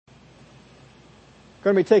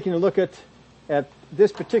going to be taking a look at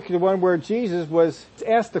this particular one where Jesus was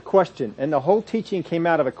asked a question, and the whole teaching came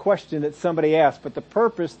out of a question that somebody asked. But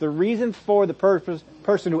the reason for the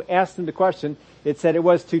person who asked him the question, it said it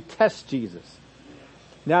was to test Jesus.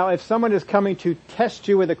 Now, if someone is coming to test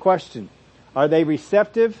you with a question, are they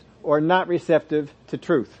receptive or not receptive to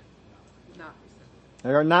truth? Not receptive.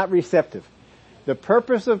 They are not receptive. The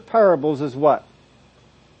purpose of parables is what?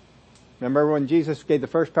 Remember when Jesus gave the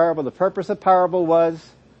first parable? The purpose of parable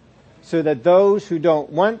was so that those who don't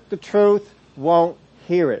want the truth won't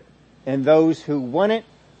hear it, and those who want it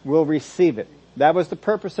will receive it. That was the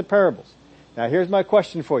purpose of parables. Now here's my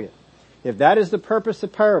question for you. If that is the purpose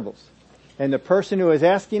of parables, and the person who is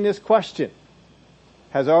asking this question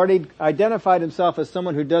has already identified himself as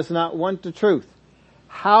someone who does not want the truth,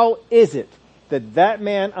 how is it that that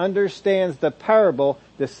man understands the parable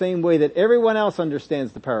the same way that everyone else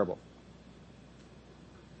understands the parable?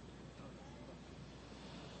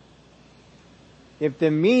 If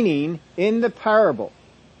the meaning in the parable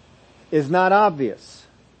is not obvious,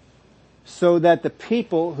 so that the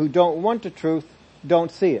people who don't want the truth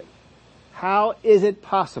don't see it, how is it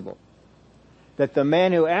possible that the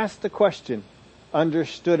man who asked the question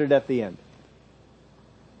understood it at the end?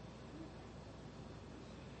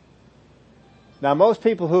 Now, most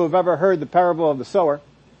people who have ever heard the parable of the sower,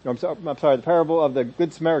 the parable of the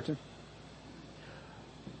Good Samaritan,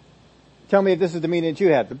 tell me if this is the meaning that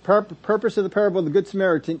you have. The purpose of the parable of the Good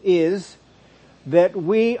Samaritan is that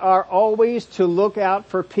we are always to look out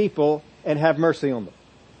for people and have mercy on them.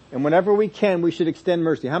 And whenever we can, we should extend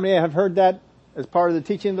mercy. How many have heard that as part of the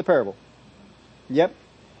teaching of the parable? Yep.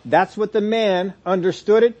 That's what the man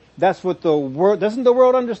understood it. That's what the world, doesn't the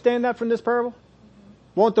world understand that from this parable?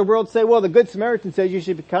 Won't the world say, well, the Good Samaritan says you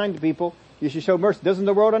should be kind to people, you should show mercy. Doesn't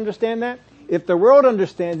the world understand that? If the world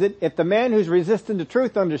understands it, if the man who's resisting the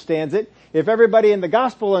truth understands it, if everybody in the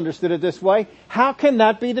gospel understood it this way, how can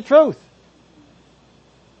that be the truth?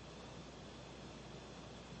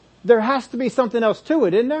 There has to be something else to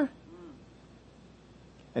it, isn't there?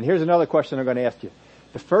 And here's another question I'm going to ask you.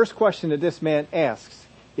 The first question that this man asks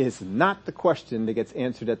is not the question that gets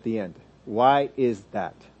answered at the end. Why is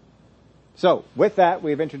that? So, with that,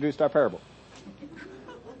 we've introduced our parable.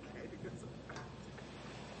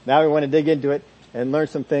 Now we want to dig into it and learn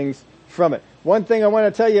some things from it. One thing I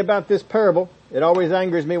want to tell you about this parable, it always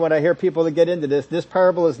angers me when I hear people that get into this. This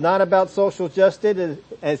parable is not about social justice,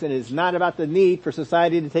 as it is not about the need for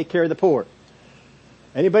society to take care of the poor.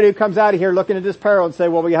 Anybody who comes out of here looking at this parable and say,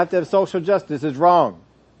 well, we have to have social justice is wrong.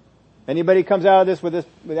 Anybody who comes out of this with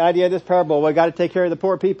the idea of this parable, well, we got to take care of the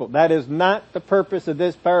poor people. That is not the purpose of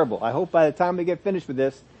this parable. I hope by the time we get finished with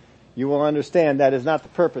this, you will understand that is not the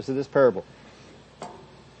purpose of this parable.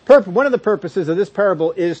 One of the purposes of this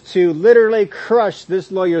parable is to literally crush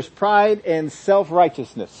this lawyer's pride and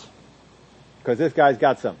self-righteousness. Because this guy's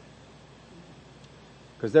got some.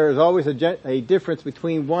 Because there is always a difference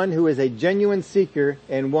between one who is a genuine seeker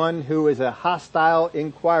and one who is a hostile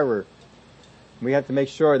inquirer. We have to make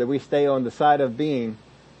sure that we stay on the side of being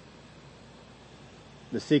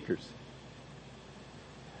the seekers.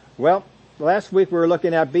 Well, last week we were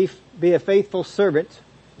looking at be a faithful servant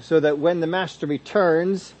so that when the master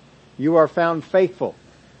returns, you are found faithful.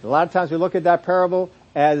 A lot of times we look at that parable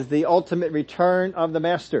as the ultimate return of the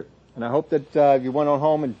master. And I hope that you went on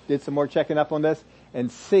home and did some more checking up on this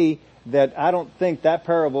and see that I don't think that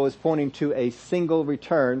parable is pointing to a single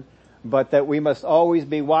return, but that we must always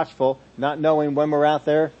be watchful, not knowing when we're out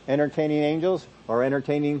there entertaining angels or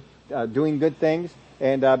doing good things,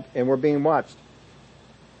 and we're being watched.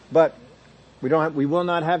 But we will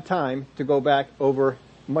not have time to go back over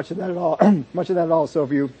much of that at all. So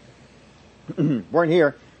if you weren't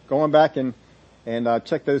here, going back and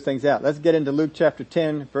check those things out. Let's get into Luke chapter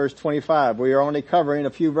 10, verse 25. We are only covering a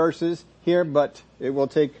few verses here, but it will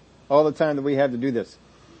take all the time that we have to do this.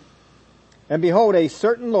 And behold, a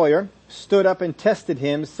certain lawyer stood up and tested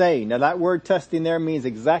him, saying, now that word testing there means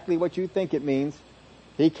exactly what you think it means.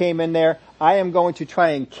 He came in there, I am going to try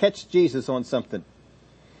and catch Jesus on something.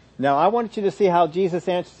 Now I want you to see how Jesus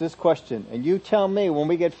answers this question, and you tell me when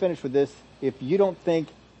we get finished with this if you don't think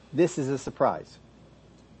this is a surprise.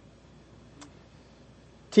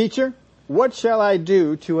 Teacher, what shall I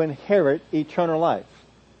do to inherit eternal life?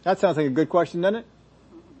 That sounds like a good question, doesn't it?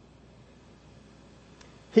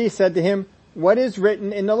 He said to him, what is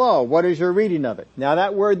written in the law? What is your reading of it? Now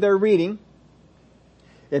that word they're reading,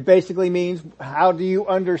 it basically means, how do you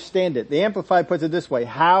understand it? The Amplified puts it this way,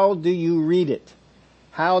 how do you read it?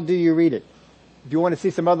 How do you read it? If you want to see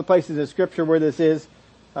some other places in Scripture where this is,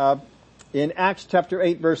 in Acts chapter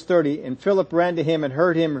 8 verse 30, and Philip ran to him and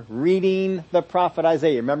heard him reading the prophet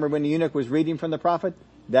Isaiah. Remember when the eunuch was reading from the prophet?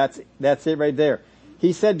 That's it right there.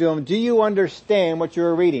 He said to him, do you understand what you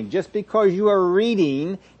are reading? Just because you are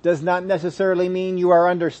reading does not necessarily mean you are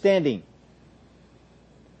understanding.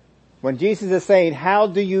 When Jesus is saying, how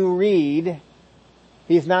do you read?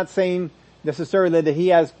 He's not saying necessarily that he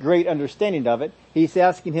has great understanding of it. He's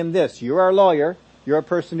asking him this. You're a lawyer. You're a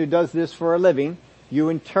person who does this for a living. You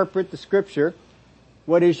interpret the scripture.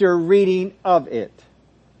 What is your reading of it?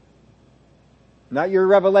 Not your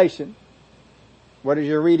revelation. What is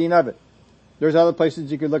your reading of it? There's other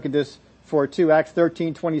places you could look at this for too. Acts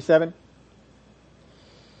 13:27.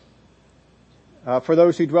 For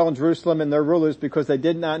those who dwell in Jerusalem and their rulers, because they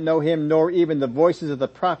did not know him, nor even the voices of the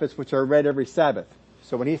prophets which are read every Sabbath.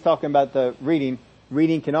 So when he's talking about the reading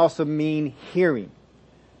can also mean hearing.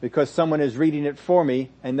 Because someone is reading it for me,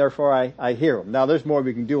 and therefore I hear them. Now there's more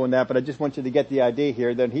we can do on that, but I just want you to get the idea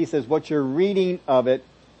here that he says what you're reading of it.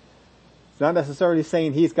 It's not necessarily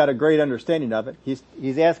saying he's got a great understanding of it.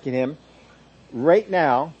 He's asking him, right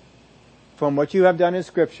now, from what you have done in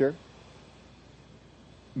Scripture,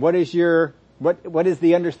 what is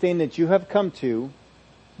the understanding that you have come to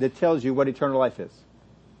that tells you what eternal life is?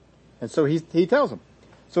 And so he tells him.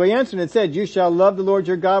 So he answered and said, you shall love the Lord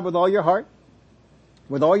your God with all your heart,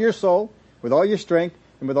 with all your soul, with all your strength,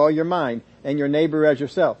 and with all your mind, and your neighbor as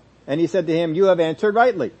yourself. And he said to him, you have answered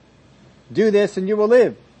rightly. Do this and you will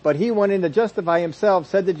live. But he, wanting to justify himself,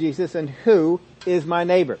 said to Jesus, and who is my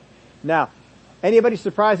neighbor? Now, anybody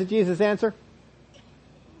surprised at Jesus' answer?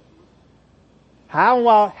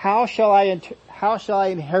 How shall I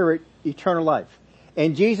inherit eternal life?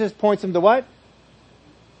 And Jesus points him to what?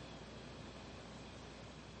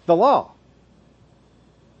 The law.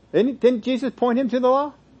 Didn't Jesus point him to the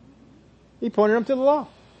law? He pointed him to the law.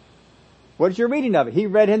 What is your reading of it? He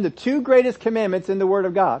read him the two greatest commandments in the Word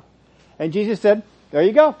of God. And Jesus said, there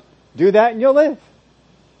you go. Do that and you'll live.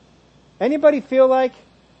 Anybody feel like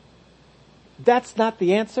that's not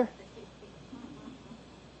the answer?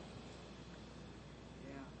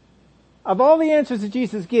 Of all the answers that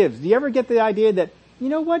Jesus gives, do you ever get the idea that, you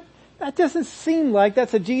know what, that doesn't seem like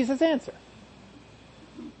that's a Jesus answer?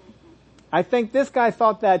 I think this guy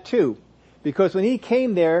thought that too, because when he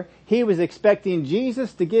came there, he was expecting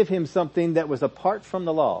Jesus to give him something that was apart from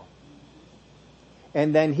the law.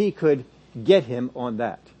 And then he could get him on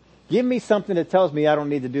that. Give me something that tells me I don't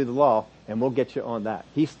need to do the law, and we'll get you on that.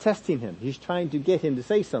 He's testing him. He's trying to get him to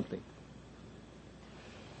say something.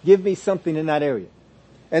 Give me something in that area.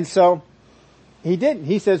 And so, he didn't.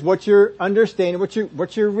 He says, what you're understanding,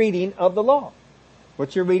 what you're reading of the law.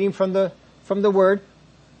 What you're reading from the Word.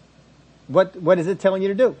 What is it telling you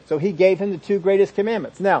to do? So he gave him the two greatest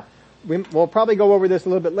commandments. Now, we'll probably go over this a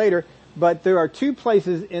little bit later, but there are two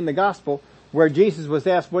places in the gospel where Jesus was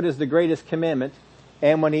asked what is the greatest commandment,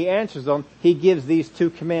 and when he answers them, he gives these two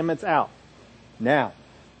commandments out. Now,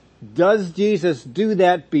 does Jesus do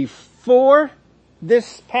that before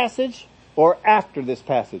this passage or after this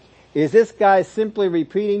passage? Is this guy simply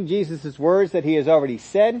repeating Jesus' words that he has already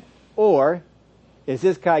said, or is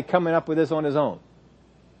this guy coming up with this on his own?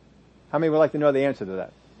 How many would like to know the answer to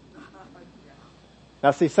that?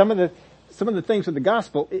 Now see, some of the things with the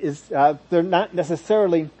gospel is, they're not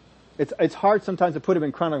necessarily, it's hard sometimes to put them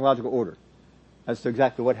in chronological order as to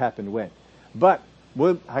exactly what happened when. But,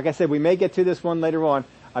 like I said, we may get to this one later on.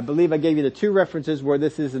 I believe I gave you the two references where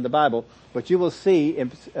this is in the Bible, but you will see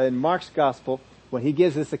in Mark's gospel, when he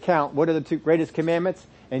gives this account, what are the two greatest commandments?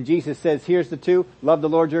 And Jesus says, here's the two, love the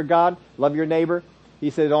Lord your God, love your neighbor. He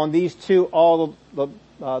says, on these two, all the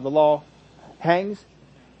law hangs.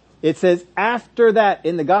 It says after that,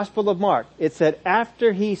 in the Gospel of Mark, it said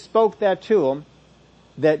after he spoke that to him,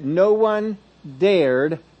 that no one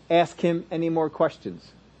dared ask him any more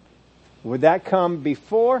questions. Would that come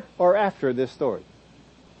before or after this story?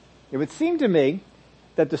 It would seem to me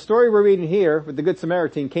that the story we're reading here with the Good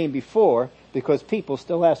Samaritan came before, because people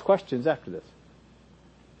still ask questions after this.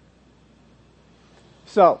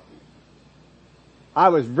 So, I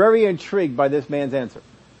was very intrigued by this man's answer,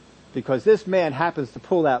 because this man happens to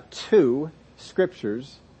pull out two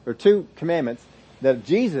scriptures, or two commandments, that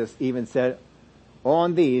Jesus even said,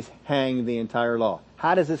 on these hang the entire law.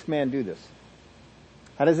 How does this man do this?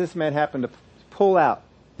 How does this man happen to pull out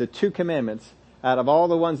the two commandments out of all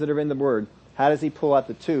the ones that are in the Word? How does he pull out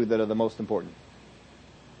the two that are the most important?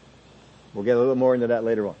 We'll get a little more into that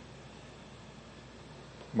later on.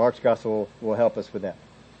 Mark's gospel will help us with that.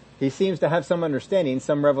 He seems to have some understanding,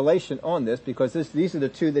 some revelation on this, because these are the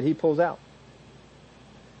two that he pulls out.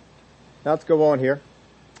 Now let's go on here.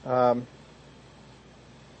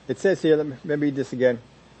 It says here, let me read this again.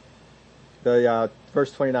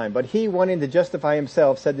 Verse 29. But he, wanting to justify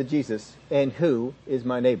himself, said to Jesus, and who is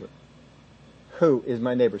my neighbor? Who is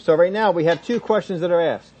my neighbor? So right now we have two questions that are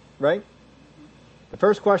asked, right? The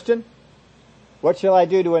first question, what shall I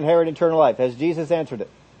do to inherit eternal life? Has Jesus answered it?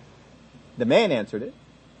 The man answered it,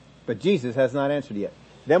 but Jesus has not answered yet.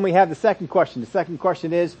 Then we have the second question. The second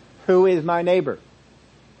question is, who is my neighbor?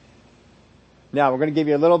 Now we're going to give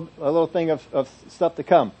you a little thing of stuff to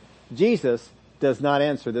come. Jesus does not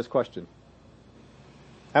answer this question.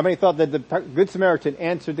 How many thought that the Good Samaritan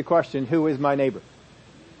answered the question, who is my neighbor?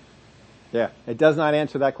 Yeah, it does not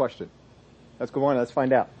answer that question. Let's go on, let's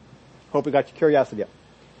find out. Hope we got your curiosity up.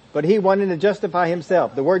 But he wanted to justify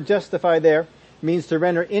himself. The word justify there means to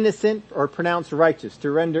render innocent or pronounce righteous.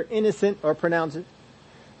 To render innocent or pronounce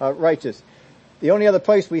righteous. The only other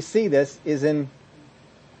place we see this is in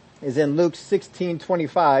Luke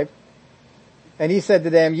 16:25. And he said to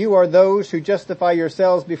them, you are those who justify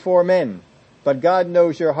yourselves before men, but God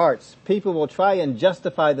knows your hearts. People will try and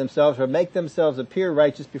justify themselves or make themselves appear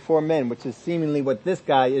righteous before men, which is seemingly what this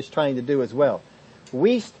guy is trying to do as well.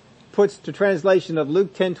 Wuest puts the translation of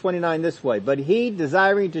Luke 10:29 this way, but he,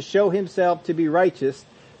 desiring to show himself to be righteous,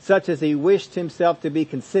 such as he wished himself to be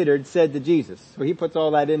considered, said to Jesus. So he puts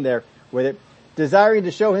all that in there with it. Desiring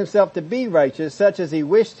to show himself to be righteous, such as he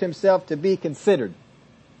wished himself to be considered.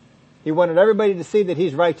 He wanted everybody to see that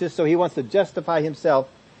he's righteous, so he wants to justify himself.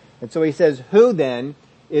 And so he says, who then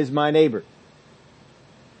is my neighbor?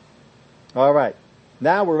 All right.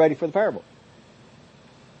 Now we're ready for the parable.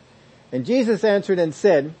 And Jesus answered and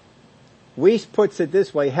said, Wuest puts it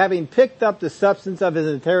this way, having picked up the substance of his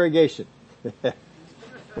interrogation.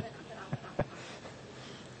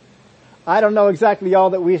 I don't know exactly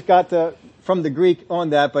all that Wuest got from the Greek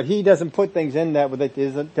on that, but he doesn't put things in that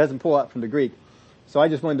it doesn't pull out from the Greek. So I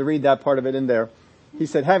just wanted to read that part of it in there. He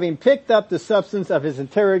said, having picked up the substance of his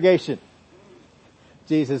interrogation.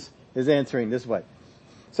 Jesus is answering this way.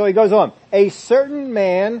 So he goes on. A certain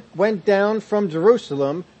man went down from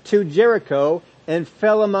Jerusalem to Jericho and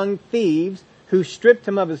fell among thieves, who stripped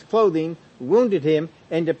him of his clothing, wounded him,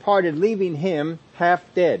 and departed, leaving him half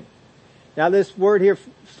dead. Now this word here,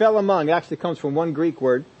 fell among, actually comes from one Greek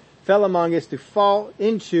word. Fell among is to fall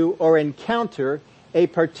into or encounter a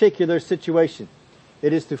particular situation.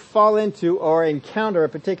 It is to fall into or encounter a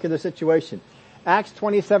particular situation. Acts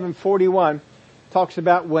 27:41 talks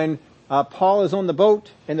about when Paul is on the boat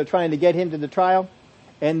and they're trying to get him to the trial,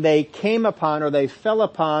 and they came upon, or they fell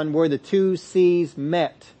upon, where the two seas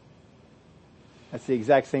met. That's the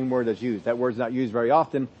exact same word that's used. That word's not used very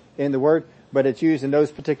often in the word, but it's used in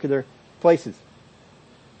those particular places.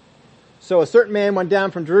 So a certain man went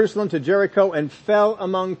down from Jerusalem to Jericho and fell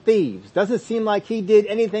among thieves. Doesn't seem like he did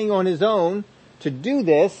anything on his own to do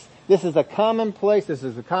this. This is a common place. This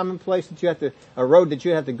is a common place that a road that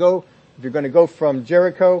you have to go if you're going to go from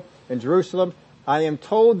Jericho and Jerusalem. I am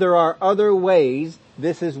told there are other ways.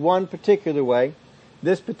 This is one particular way.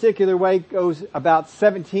 This particular way goes about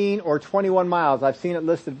 17 or 21 miles. I've seen it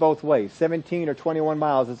listed both ways, 17 or 21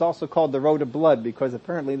 miles. It's also called the Road of Blood because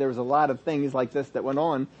apparently there was a lot of things like this that went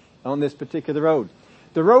on this particular road.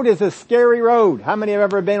 The road is a scary road. How many have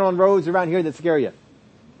ever been on roads around here that scare you?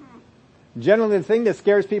 Generally, the thing that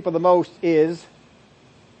scares people the most is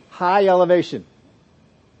high elevation,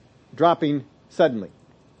 dropping suddenly.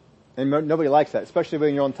 And nobody likes that, especially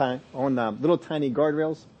when you're on little tiny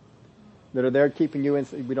guardrails that are there keeping you in.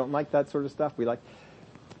 We don't like that sort of stuff. It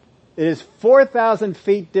is 4,000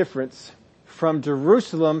 feet difference from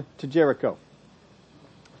Jerusalem to Jericho.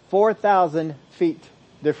 4,000 feet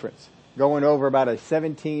difference, going over about a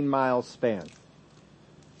 17-mile span.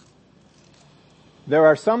 There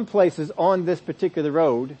are some places on this particular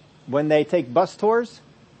road, when they take bus tours,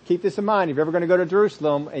 keep this in mind, if you're ever going to go to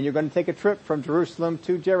Jerusalem and you're going to take a trip from Jerusalem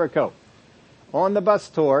to Jericho. On the bus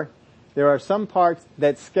tour, there are some parts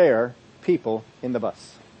that scare people in the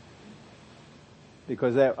bus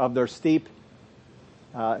because of their steep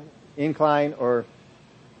incline or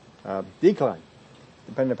decline,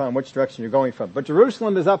 depending upon which direction you're going from. But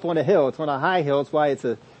Jerusalem is up on a hill. It's on a high hill. It's why it's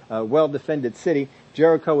a well-defended city.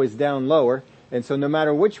 Jericho is down lower. And so no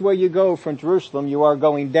matter which way you go from Jerusalem, you are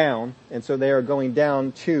going down. And so they are going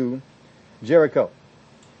down to Jericho.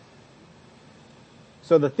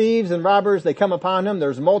 So the thieves and robbers, they come upon him.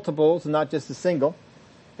 There's multiples, not just a single.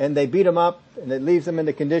 And they beat him up, and it leaves him in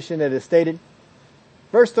the condition that is stated.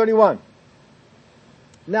 Verse 31.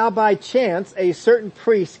 Now by chance, a certain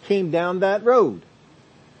priest came down that road.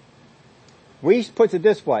 Wuest puts it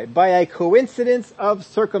this way, by a coincidence of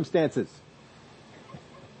circumstances.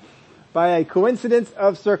 By a coincidence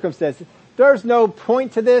of circumstances. There's no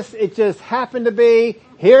point to this. It just happened to be,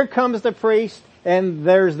 here comes the priest, and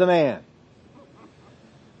there's the man.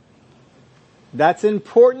 That's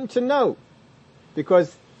important to know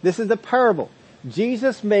because this is a parable.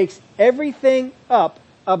 Jesus makes everything up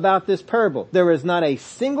about this parable. There is not a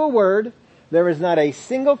single word, there is not a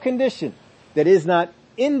single condition that is not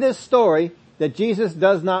in this story that Jesus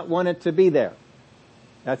does not want it to be there.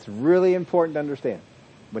 That's really important to understand.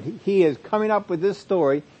 But he is coming up with this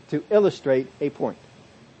story to illustrate a point.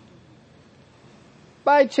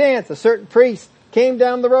 By chance, a certain priest came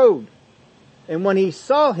down the road, and when he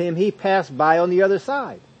saw him, he passed by on the other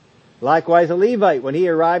side. Likewise, a Levite, when he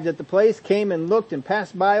arrived at the place, came and looked and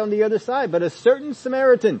passed by on the other side. But a certain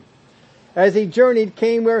Samaritan, as he journeyed,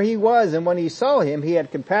 came where he was, and when he saw him, he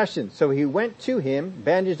had compassion. So he went to him,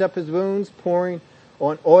 bandaged up his wounds, pouring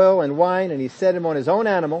on oil and wine, and he set him on his own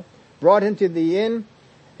animal, brought him to the inn,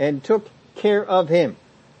 and took care of him.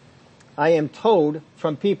 I am told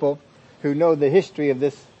from people who know the history of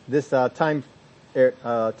this time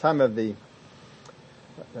of the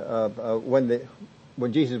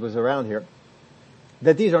when Jesus was around here,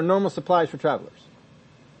 that these are normal supplies for travelers.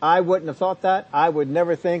 I wouldn't have thought that. I would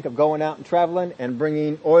never think of going out and traveling and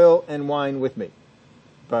bringing oil and wine with me.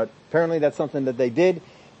 But apparently that's something that they did.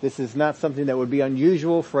 This is not something that would be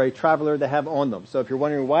unusual for a traveler to have on them. So if you're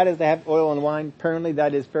wondering why does they have oil and wine, apparently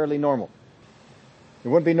that is fairly normal. It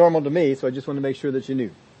wouldn't be normal to me, so I just want to make sure that you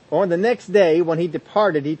knew. On the next day, when he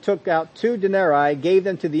departed, he took out 2 denarii, gave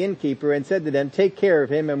them to the innkeeper, and said to them, take care of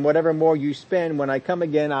him, and whatever more you spend, when I come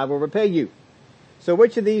again, I will repay you. So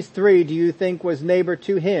which of these 3 do you think was neighbor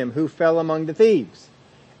to him who fell among the thieves?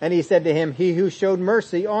 And he said to him, he who showed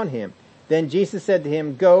mercy on him. Then Jesus said to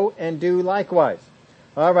him, go and do likewise.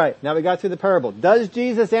 All right, now we got through the parable. Does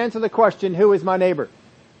Jesus answer the question, who is my neighbor?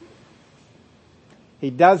 He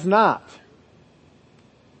does not.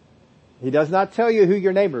 He does not tell you who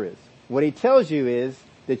your neighbor is. What he tells you is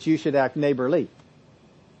that you should act neighborly.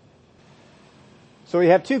 So we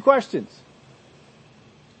have 2 questions.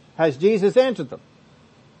 Has Jesus answered them?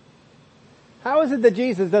 How is it that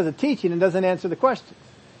Jesus does a teaching and doesn't answer the questions?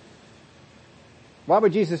 Why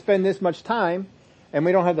would Jesus spend this much time and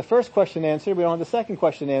we don't have the first question answered, we don't have the second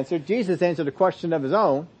question answered? Jesus answered a question of his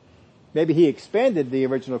own. Maybe he expanded the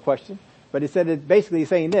original question, but he said it basically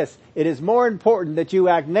saying this, it is more important that you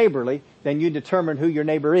act neighborly than you determine who your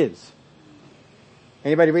neighbor is.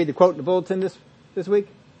 Anybody read the quote in the bulletin this week?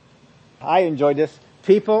 I enjoyed this.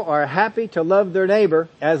 People are happy to love their neighbor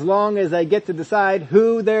as long as they get to decide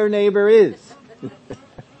who their neighbor is.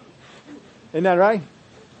 Isn't that right?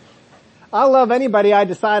 I'll love anybody I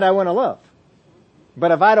decide I want to love.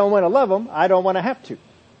 But if I don't want to love them, I don't want to have to.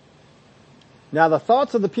 Now the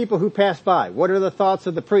thoughts of the people who pass by, what are the thoughts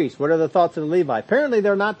of the priest? What are the thoughts of the Levi? Apparently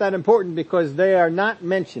they're not that important because they are not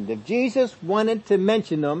mentioned. If Jesus wanted to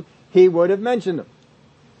mention them, he would have mentioned them.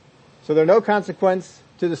 So there's no consequence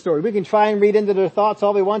to the story. We can try and read into their thoughts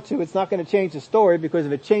all we want to. It's not going to change the story because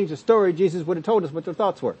if it changed the story, Jesus would have told us what their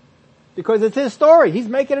thoughts were. Because it's his story. He's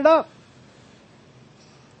making it up.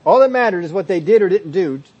 All that matters is what they did or didn't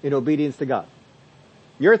do in obedience to God.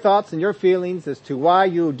 Your thoughts and your feelings as to why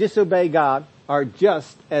you disobey God are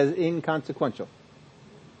just as inconsequential.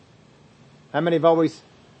 How many have always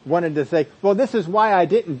wanted to say, well, this is why I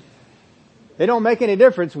didn't. It don't make any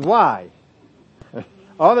difference why.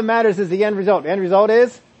 All that matters is the end result. The end result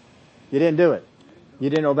is you didn't do it.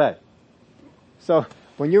 You didn't obey. So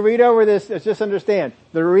when you read over this, just understand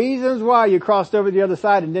the reasons why you crossed over the other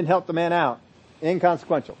side and didn't help the man out,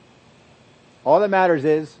 inconsequential. All that matters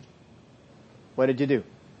is what did you do?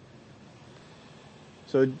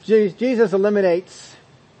 So Jesus eliminates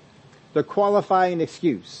the qualifying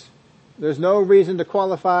excuse. There's no reason to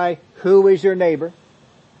qualify who is your neighbor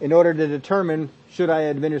in order to determine should I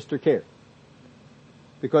administer care.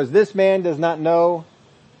 Because this man does not know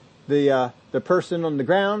the person on the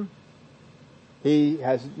ground. He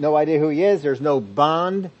has no idea who he is. There's no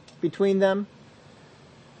bond between them.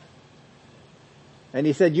 And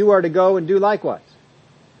he said, you are to go and do likewise.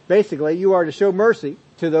 Basically, you are to show mercy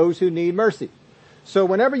to those who need mercy. So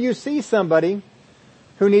whenever you see somebody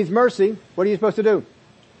who needs mercy, what are you supposed to do?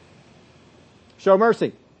 Show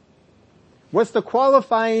mercy. What's the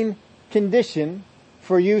qualifying condition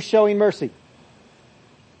for you showing mercy?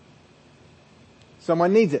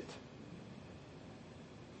 Someone needs it.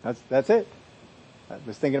 That's it. I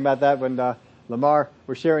was thinking about that when Lamar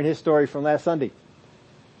was sharing his story from last Sunday.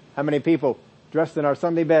 How many people dressed in our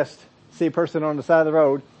Sunday best see a person on the side of the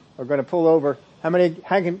road are going to pull over?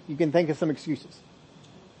 You can think of some excuses?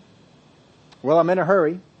 Well, I'm in a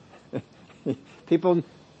hurry. People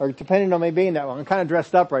are depending on me being that. Well, I'm kind of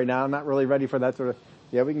dressed up right now. I'm not really ready for that sort of.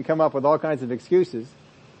 Yeah, we can come up with all kinds of excuses.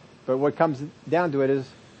 But what comes down to it is,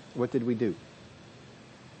 what did we do?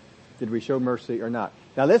 Did we show mercy or not?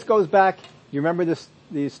 Now this goes back You remember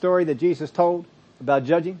the story that Jesus told about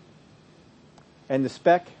judging? And the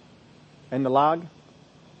speck and the log?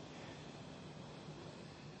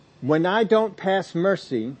 When I don't pass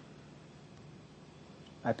mercy,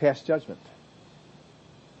 I pass judgment.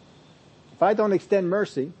 If I don't extend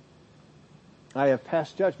mercy, I have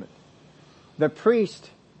passed judgment. The priest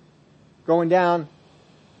going down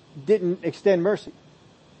didn't extend mercy.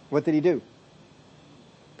 What did he do?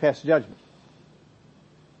 Pass judgment.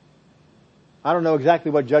 I don't know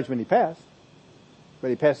exactly what judgment he passed, but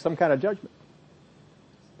he passed some kind of judgment.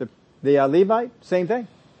 The Levite, same thing.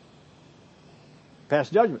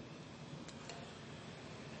 Passed judgment.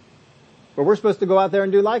 But we're supposed to go out there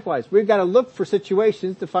and do likewise. We've got to look for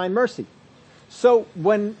situations to find mercy. So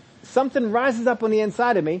when something rises up on the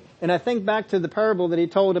inside of me, and I think back to the parable that he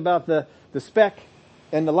told about the speck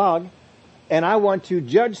and the log, and I want to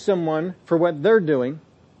judge someone for what they're doing,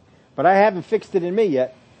 but I haven't fixed it in me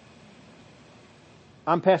yet,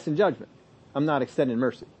 I'm passing judgment. I'm not extending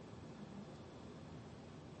mercy.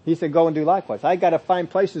 He said, go and do likewise. I got to find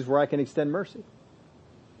places where I can extend mercy.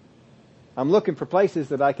 I'm looking for places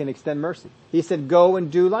that I can extend mercy. He said, go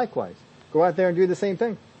and do likewise. Go out there and do the same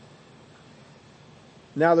thing.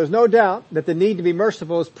 Now, there's no doubt that the need to be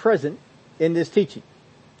merciful is present in this teaching.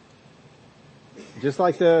 Just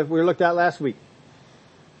like we looked at last week.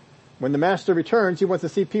 When the master returns, he wants to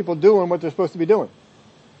see people doing what they're supposed to be doing.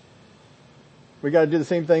 We got to do the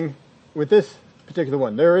same thing with this particular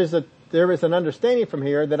one. There is an understanding from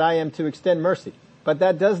here that I am to extend mercy. But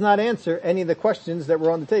that does not answer any of the questions that were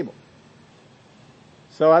on the table.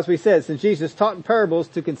 So as we said, since Jesus taught in parables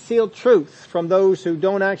to conceal truth from those who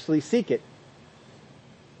don't actually seek it,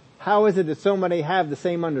 how is it that so many have the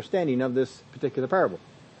same understanding of this particular parable?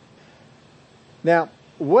 Now,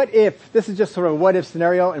 what if, this is just sort of a what if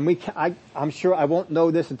scenario, and I'm sure I won't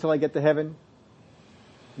know this until I get to heaven.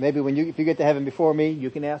 Maybe if you get to heaven before me, you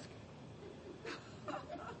can ask.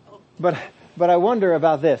 But I wonder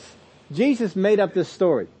about this. Jesus made up this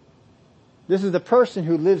story. This is the person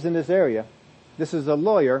who lives in this area. This is a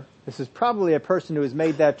lawyer. This is probably a person who has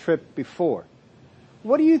made that trip before.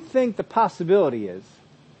 What do you think the possibility is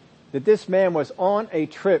that this man was on a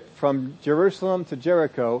trip from Jerusalem to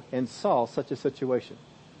Jericho and saw such a situation?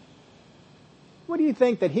 What do you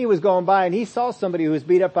think that he was going by and he saw somebody who was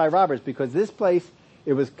beat up by robbers? Because this place,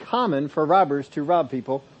 it was common for robbers to rob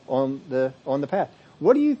people on the path.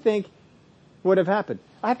 What do you think would have happened?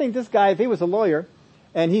 I think this guy, if he was a lawyer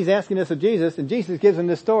and he's asking this of Jesus and Jesus gives him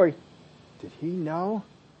this story, did he know?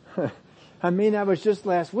 I mean, that was just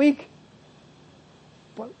last week.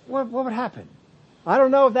 What would happen? I don't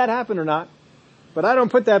know if that happened or not, but I don't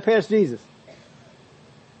put that past Jesus.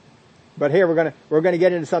 But here we're gonna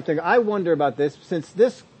get into something. I wonder about this, since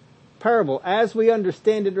this parable, as we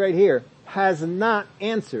understand it right here, has not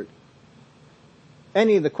answered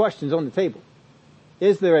any of the questions on the table.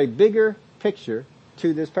 Is there a bigger picture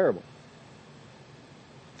to this parable?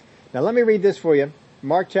 Now let me read this for you.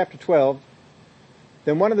 Mark chapter 12.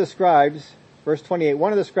 Then one of the scribes, verse 28,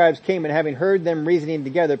 one of the scribes came and having heard them reasoning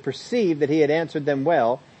together, perceived that he had answered them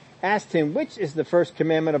well, asked him, which is the first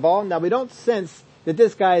commandment of all? Now we don't sense that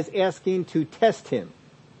this guy is asking to test him,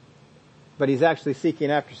 but he's actually seeking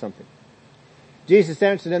after something. Jesus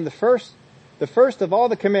answered him, the first of all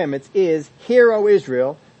the commandments is, hear, O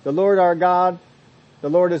Israel, the Lord our God, the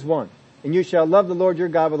Lord is one. And you shall love the Lord your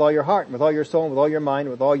God with all your heart, and with all your soul, and with all your mind,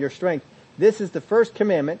 and with all your strength. This is the first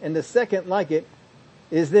commandment, and the second like it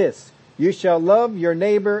is this. You shall love your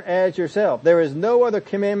neighbor as yourself. There is no other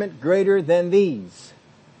commandment greater than these.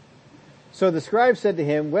 So the scribe said to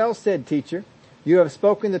him, well said, teacher, you have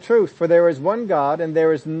spoken the truth, for there is one God, and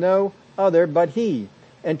there is no other but he.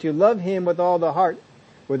 And to love him with all the heart,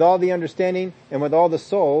 with all the understanding, and with all the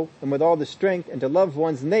soul, and with all the strength, and to love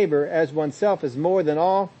one's neighbor as oneself is more than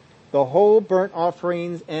all the whole burnt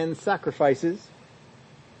offerings and sacrifices.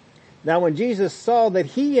 Now when Jesus saw that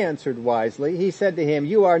he answered wisely, he said to him,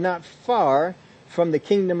 you are not far from the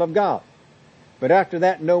kingdom of God. But after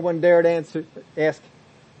that, no one dared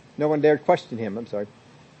question him.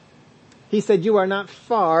 He said, you are not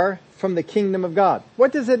far from the kingdom of God.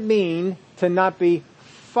 What does it mean to not be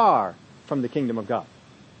far from the kingdom of God?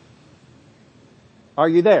 Are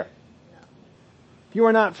you there? If you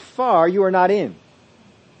are not far, you are not in.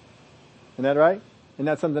 Isn't that right? Isn't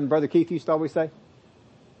that something Brother Keith used to always say?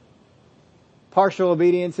 Partial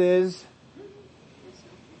obedience is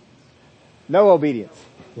no obedience.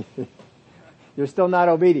 You're still not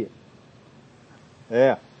obedient.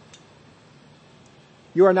 Yeah.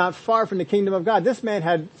 You are not far from the kingdom of God. This man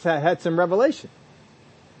had some revelation.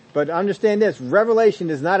 But understand this, revelation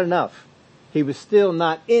is not enough. He was still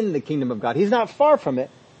not in the kingdom of God. He's not far from it,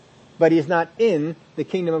 but he's not in the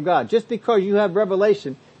kingdom of God. Just because you have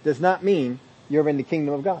revelation does not mean you're in the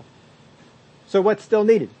kingdom of God. So what's still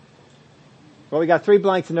needed? Well, we got 3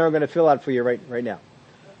 blanks in there we're going to fill out for you right now.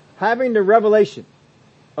 Having the revelation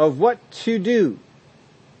of what to do.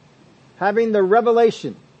 Having the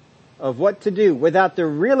revelation of what to do without the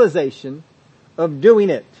realization of doing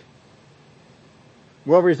it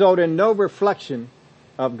will result in no reflection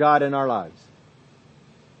of God in our lives.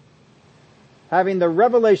 Having the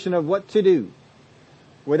revelation of what to do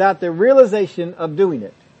without the realization of doing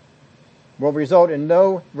it will result in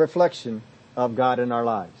no reflection of God in our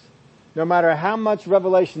lives. No matter how much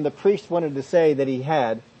revelation the priest wanted to say that he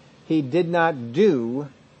had, he did not do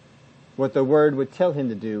what the word would tell him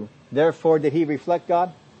to do. Therefore, did he reflect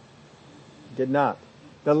God? Did not.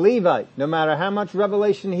 The Levite, no matter how much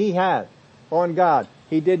revelation he had on God,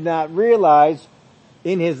 he did not realize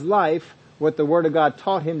in his life what the word of God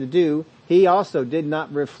taught him to do. He also did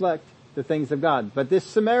not reflect the things of God. But this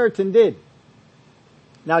Samaritan did.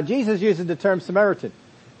 Now, Jesus uses the term Samaritan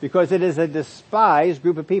because it is a despised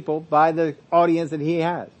group of people by the audience that he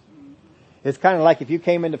has. It's kind of like if you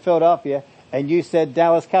came into Philadelphia and you said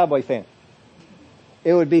Dallas Cowboy fan.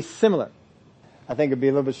 It would be similar. I think it'd be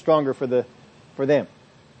a little bit stronger for them.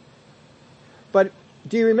 But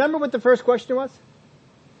do you remember what the first question was?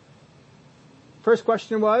 First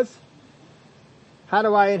question was, how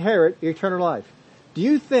do I inherit eternal life? Do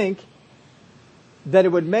you think that it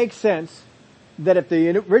would make sense that if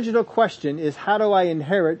the original question is, how do I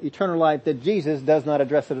inherit eternal life, that Jesus does not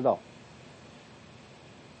address it at all?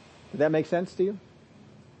 Did that make sense to you?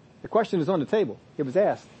 The question is on the table. It was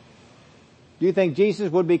asked. Do you think Jesus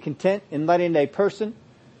would be content in letting a person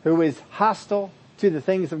who is hostile to the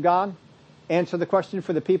things of God answer the question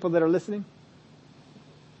for the people that are listening?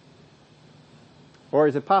 Or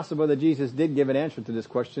is it possible that Jesus did give an answer to this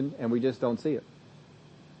question and we just don't see it?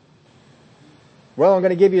 Well, I'm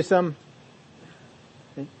going to give you some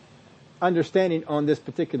understanding on this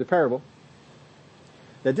particular parable.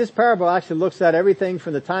 That this parable actually looks at everything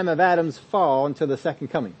from the time of Adam's fall until the second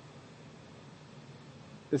coming.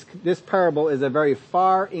 This parable is a very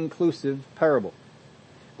far inclusive parable.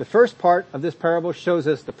 The first part of this parable shows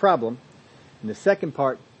us the problem, and the second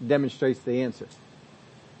part demonstrates the answer.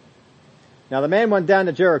 Now the man went down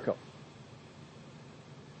to Jericho.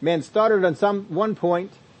 Man started on one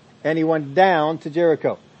point, and he went down to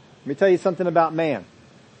Jericho. Let me tell you something about man.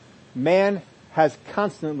 Man has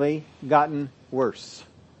constantly gotten worse.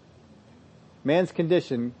 Man's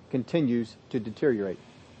condition continues to deteriorate.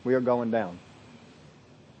 We are going down.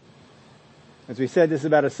 As we said, this is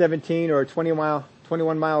about a 17 or a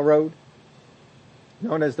 21 mile road,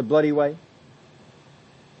 known as the Bloody Way.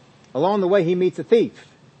 Along the way, he meets a thief.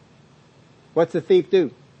 What's the thief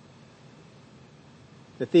do?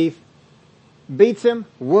 The thief beats him,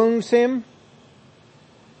 wounds him,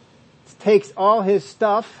 takes all his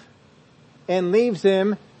stuff, and leaves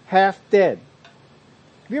him half dead.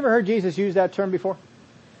 Have you ever heard Jesus use that term before?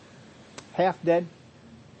 Half dead?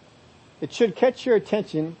 It should catch your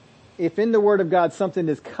attention if in the Word of God something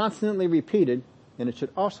is constantly repeated, and it should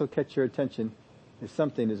also catch your attention if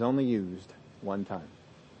something is only used one time.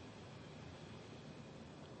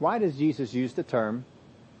 Why does Jesus use the term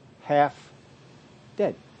half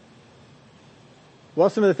dead? Well,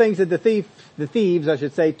 some of the things that the thieves, I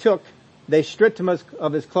should say, took, they stripped him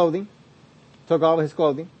of his clothing, took all of his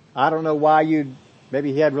clothing. I don't know why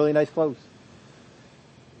maybe he had really nice clothes.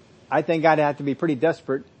 I think I'd have to be pretty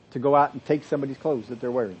desperate to go out and take somebody's clothes that they're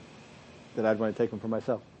wearing, that I'd want to take them for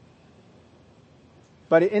myself.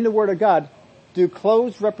 But in the Word of God, do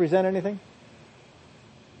clothes represent anything?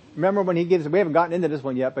 Remember when we haven't gotten into this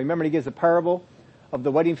one yet, but remember he gives the parable of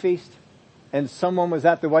the wedding feast? And someone was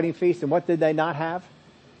at the wedding feast, and what did they not have?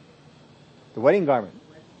 The wedding garment.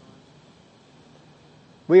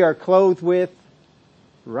 We are clothed with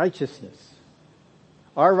righteousness.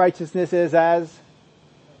 Our righteousness is as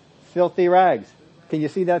filthy rags. Can you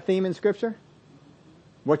see that theme in Scripture?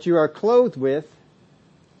 What you are clothed with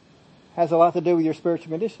has a lot to do with your spiritual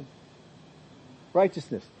condition.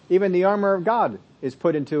 Righteousness. Even the armor of God is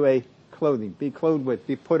put into a clothing. Be clothed with,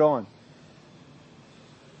 be put on.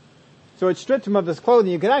 So it stripped him of his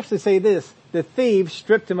clothing. You could actually say this: the thieves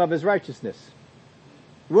stripped him of his righteousness,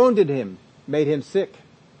 wounded him, made him sick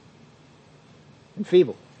and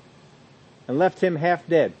feeble, and left him half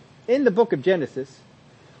dead. In the book of Genesis,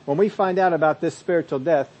 when we find out about this spiritual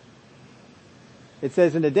death, it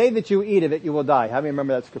says, in the day that you eat of it, you will die. How many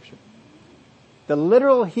remember that scripture? The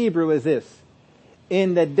literal Hebrew is this: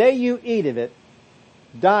 in the day you eat of it,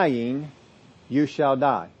 dying, you shall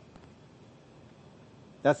die.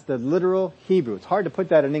 That's the literal Hebrew. It's hard to put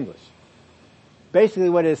that in English. Basically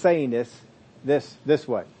what it is saying is this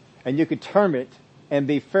way. And you could term it and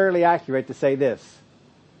be fairly accurate to say this.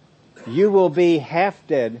 You will be half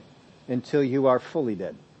dead until you are fully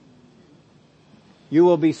dead. You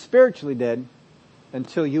will be spiritually dead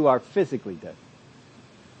until you are physically dead.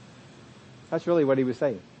 That's really what he was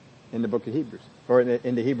saying in the book of Hebrews, or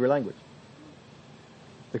in the Hebrew language.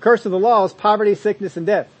 The curse of the law is poverty, sickness, and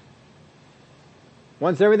death.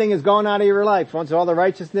 Once everything is gone out of your life, once all the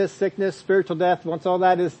righteousness, sickness, spiritual death, once all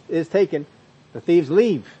that is taken, the thieves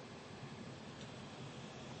leave.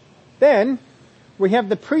 Then, we have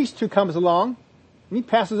the priest who comes along, and he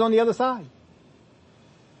passes on the other side.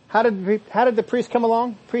 How did the priest come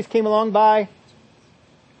along? The priest came along by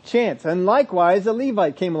chance. And likewise, the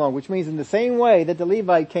Levite came along, which means in the same way that the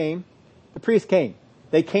Levite came, the priest came.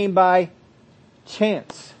 They came by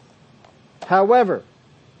chance. However,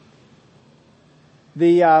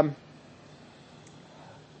 the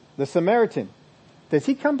Samaritan, does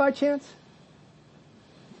he come by chance?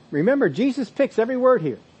 Remember, Jesus picks every word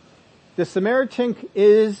here. The Samaritan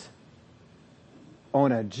is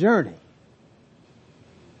on a journey.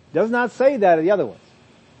 Does not say that of the other ones.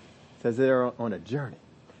 It says they're on a journey.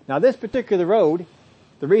 Now this particular road,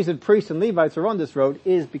 the reason priests and Levites are on this road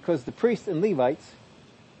is because the priests and Levites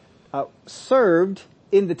served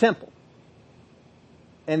in the temple.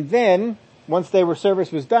 And then, once their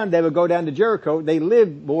service was done, they would go down to Jericho. They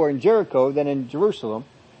lived more in Jericho than in Jerusalem.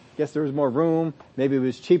 I guess there was more room. Maybe it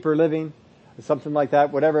was cheaper living, or something like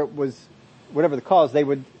that. Whatever the cause, they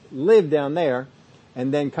would live down there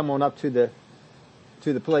and then come on up to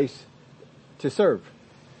the place to serve.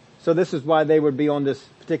 So this is why they would be on this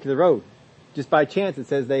particular road. Just by chance it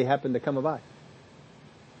says they happened to come by.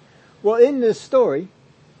 Well, in this story,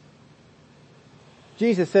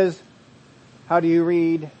 Jesus says, how do you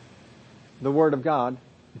read the Word of God?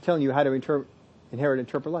 I'm telling you how to inherit and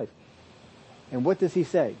interpret life. And what does he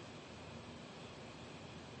say?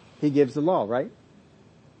 He gives the law, right?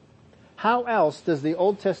 How else does the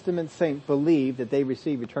Old Testament saint believe that they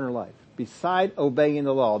receive eternal life? Beside obeying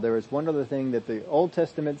the law, there is one other thing that the Old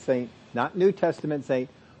Testament saint, not New Testament saint,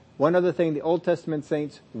 one other thing the Old Testament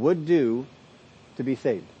saints would do to be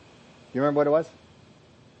saved. You remember what it was?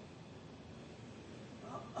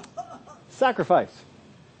 Sacrifice.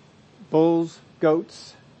 Bulls,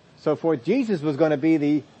 goats, so forth. Jesus was going to be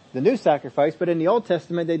the new sacrifice, but in the Old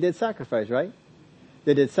Testament they did sacrifice, right?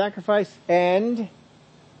 They did sacrifice and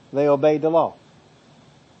they obeyed the law.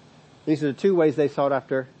 These are the two ways they sought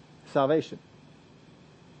after salvation.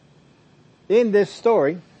 In this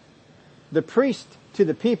story, the priest to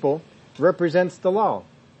the people represents the law.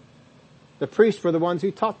 The priests were the ones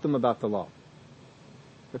who taught them about the law.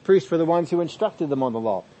 The priests were the ones who instructed them on the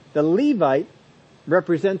law. The Levite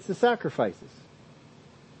represents the sacrifices,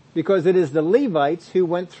 because it is the Levites who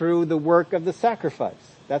went through the work of the sacrifice.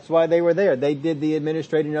 That's why they were there. They did the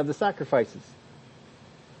administrating of the sacrifices.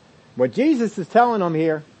 What Jesus is telling them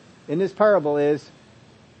here in this parable is,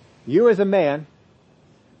 you as a man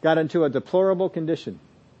got into a deplorable condition,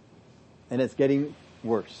 and it's getting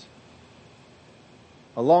worse.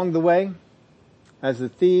 Along the way, as the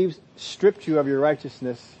thieves stripped you of your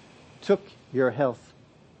righteousness, took your health,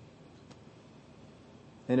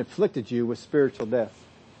 and afflicted you with spiritual death,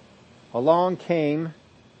 along came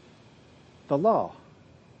the law.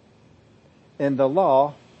 And the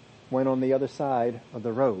law went on the other side of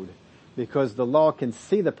the road, because the law can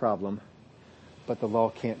see the problem, but the law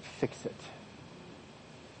can't fix it.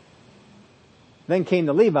 Then came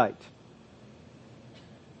the Levite.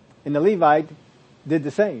 And the Levite did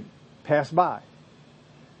the same, passed by.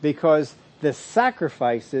 Because the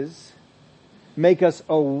sacrifices make us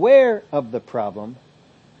aware of the problem,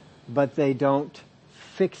 but they don't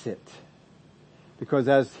fix it. Because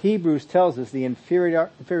as Hebrews tells us, the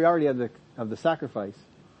inferiority of the sacrifice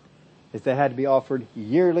is they had to be offered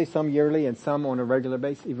yearly, some yearly, and some on a regular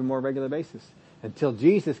basis, even more regular basis. Until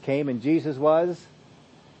Jesus came, and Jesus was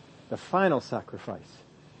the final sacrifice.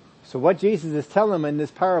 So what Jesus is telling them in this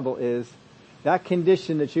parable is, that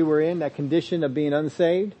condition that you were in, that condition of being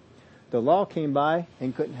unsaved, the law came by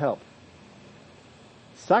and couldn't help.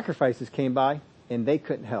 Sacrifices came by and they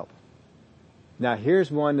couldn't help. Now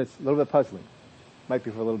here's one that's a little bit puzzling. Might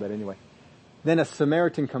be for a little bit anyway. Then a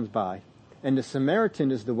Samaritan comes by, and the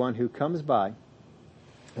Samaritan is the one who comes by.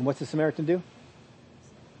 And what's the Samaritan do?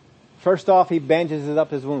 First off, he bandages up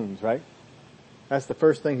his wounds, right? That's the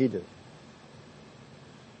first thing he did.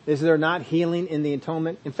 Is there not healing in the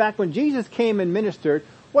atonement? In fact, when Jesus came and ministered,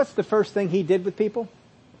 what's the first thing he did with people?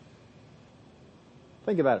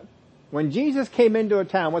 Think about it. When Jesus came into a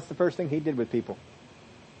town, what's the first thing he did with people?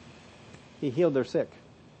 He healed their sick.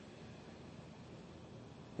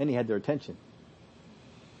 And he had their attention.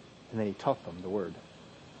 And then he taught them the word.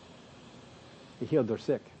 He healed their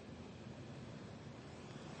sick.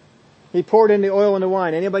 He poured in the oil and the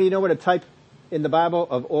wine. Anybody know what a type in the Bible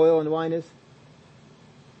of oil and wine is?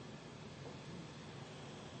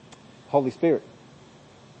 Holy Spirit.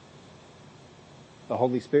 The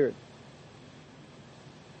Holy Spirit.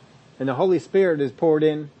 And the Holy Spirit is poured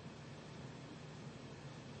in.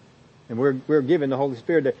 And we're given the Holy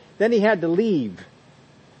Spirit. Then he had to leave.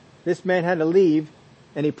 This man had to leave,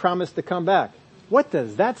 and he promised to come back. What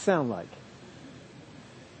does that sound like?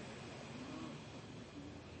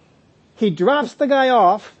 He drops the guy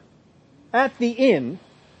off at the inn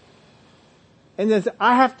and says,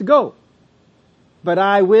 I have to go, but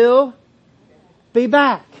I will be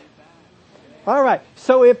back. All right.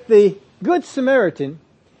 So if the Good Samaritan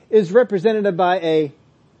is represented by a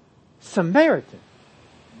Samaritan,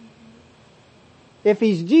 if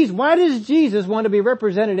he's Jesus, why does Jesus want to be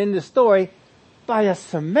represented in the story by a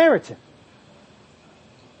Samaritan?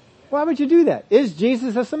 Why would you do that? Is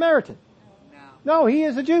Jesus a Samaritan? No, he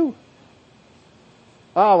is a Jew.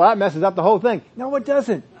 Oh, well, that messes up the whole thing. No, it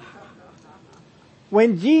doesn't.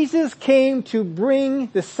 When Jesus came to bring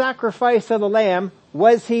the sacrifice of the lamb,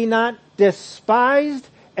 was he not despised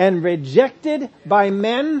and rejected by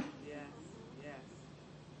men? Yes. Yes.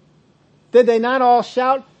 Did they not all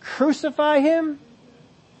shout, crucify him?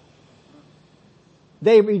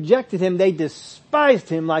 They rejected him. They despised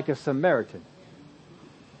him like a Samaritan.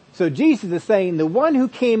 So Jesus is saying the one who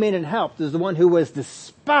came in and helped is the one who was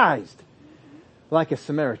despised like a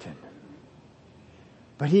Samaritan.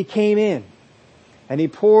 But he came in and he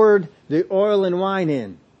poured the oil and wine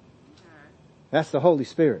in. That's the Holy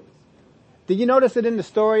Spirit. Did you notice that in the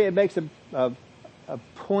story it makes a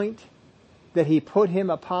point that he put him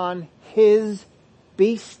upon his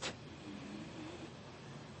beast?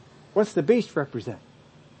 What's the beast represent?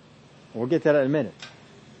 We'll get to that in a minute.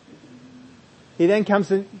 He then comes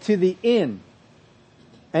to the inn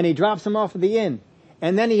and he drops him off at the inn.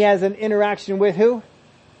 And then he has an interaction with who?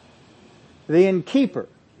 The innkeeper.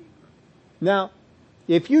 Now,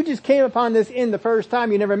 if you just came upon this inn the first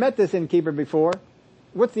time, you never met this innkeeper before,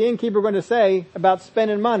 what's the innkeeper going to say about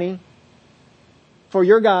spending money for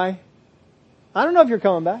your guy? I don't know if you're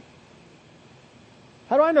coming back.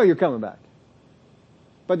 How do I know you're coming back?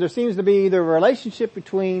 But there seems to be either a relationship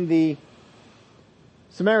between the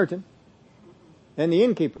Samaritan and the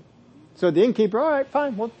innkeeper. So the innkeeper, all right,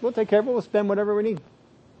 fine, we'll take care of it. We'll spend whatever we need.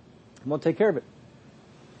 We'll take care of it.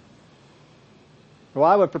 Well,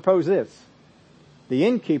 I would propose this. The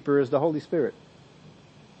innkeeper is the Holy Spirit.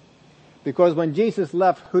 Because when Jesus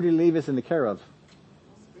left, who did he leave us in the care of?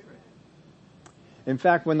 Spirit. In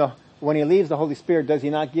fact, when he leaves the Holy Spirit, does he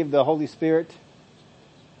not give the Holy Spirit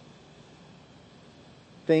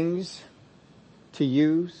things to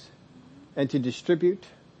use and to distribute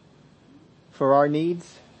for our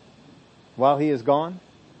needs while he is gone?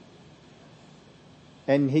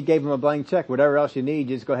 And he gave him a blank check. Whatever else you need,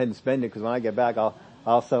 just go ahead and spend it, because when I get back,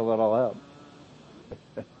 I'll settle it all out.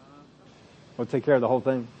 We'll take care of the whole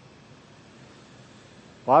thing.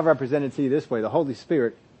 Well, I've represented to you this way. The Holy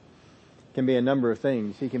Spirit can be a number of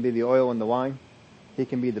things. He can be the oil and the wine. He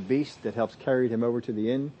can be the beast that helps carry him over to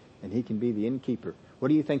the inn. And he can be the innkeeper. What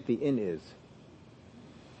do you think the inn is?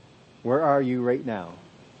 Where are you right now?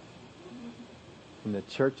 In the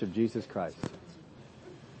Church of Jesus Christ.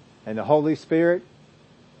 And the Holy Spirit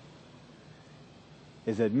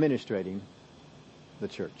is administrating the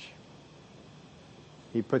church.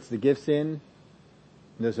 He puts the gifts in, and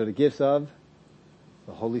those are the gifts of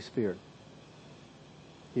the Holy Spirit.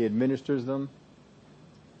 He administers them.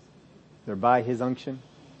 They're by his unction.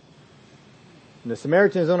 And the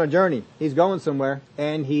Samaritan is on a journey. He's going somewhere,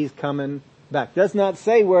 and he's coming back. It does not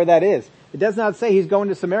say where that is. It does not say he's going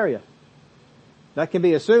to Samaria. That can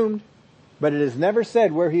be assumed, but it is never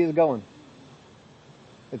said where he is going.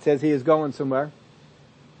 It says he is going somewhere.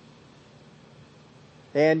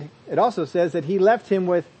 And it also says that he left him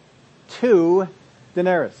with 2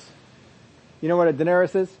 denarius. You know what a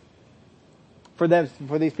denarius is? For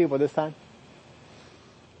these people this time?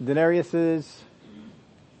 Denarius is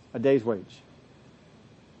a day's wage.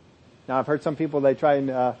 Now I've heard some people, they try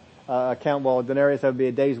and account, well, a denarius, that would be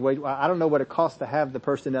a day's wage. Well, I don't know what it costs to have the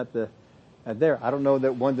person at there. I don't know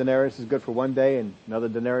that 1 denarius is good for 1 day and another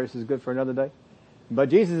denarius is good for another day. But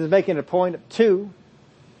Jesus is making a point of 2.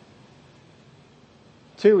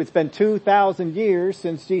 It's been 2,000 years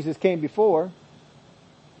since Jesus came before.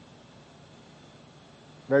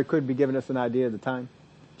 Very could be giving us an idea of the time.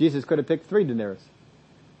 Jesus could have picked 3 denarius.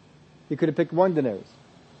 He could have picked 1 denarius.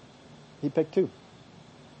 He picked 2.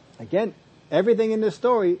 Again, everything in this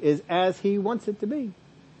story is as he wants it to be.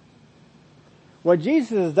 What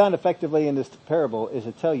Jesus has done effectively in this parable is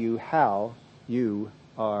to tell you how you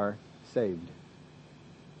are saved.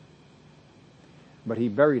 But he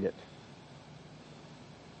buried it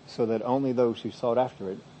so that only those who sought after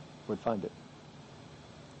it would find it.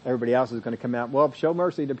 Everybody else is going to come out, well, show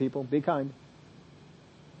mercy to people, be kind.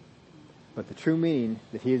 But the true meaning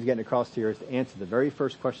that he is getting across here is to answer the very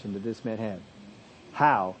first question that this man had.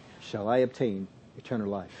 How shall I obtain eternal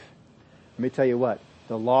life? Let me tell you what,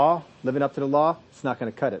 the law, living up to the law, it's not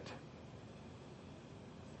going to cut it.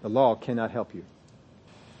 The law cannot help you.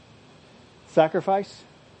 Sacrifice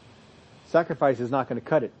is not going to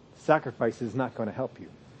cut it. Sacrifice is not going to help you.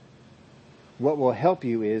 What will help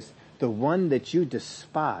you is the one that you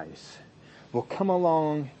despise will come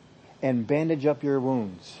along and bandage up your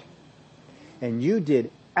wounds. And you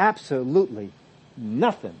did absolutely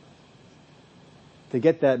nothing to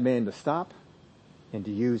get that man to stop and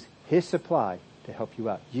to use his supply to help you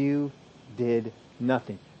out. You did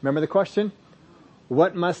nothing. Remember the question?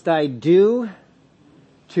 What must I do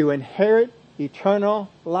to inherit eternal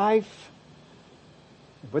life?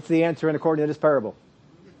 What's the answer in according to this parable?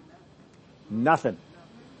 Nothing.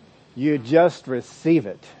 You just receive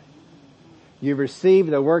it. You receive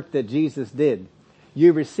the work that Jesus did.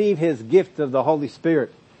 You receive his gift of the Holy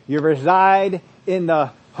Spirit. You reside in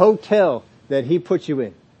the hotel that he put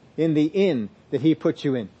you in the inn that he put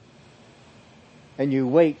you in. And you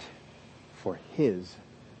wait for his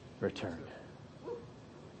return.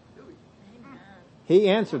 He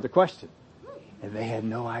answered the question, and they had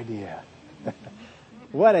no idea.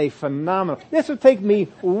 What a phenomenal. This would take me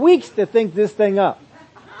weeks to think this thing up.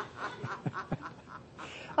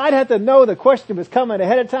 I'd have to know the question was coming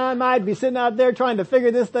ahead of time. I'd be sitting out there trying to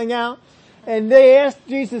figure this thing out. And they asked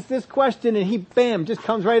Jesus this question and he, bam, just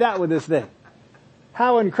comes right out with this thing.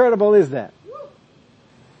 How incredible is that?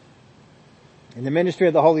 In the ministry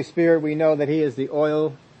of the Holy Spirit, we know that he is the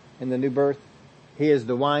oil in the new birth. He is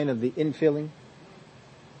the wine of the infilling.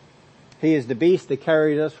 He is the beast that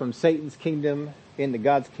carries us from Satan's kingdom into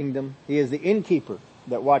God's kingdom. He is the innkeeper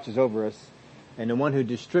that watches over us and the one who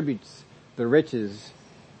distributes the riches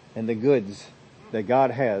and the goods that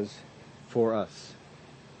God has for us.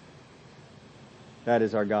 That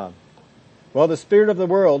is our God. Well, the spirit of the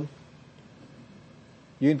world,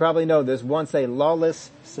 you can probably know this, wants a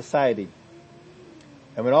lawless society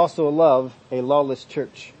and would also love a lawless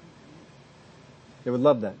church. They would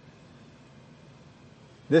love that.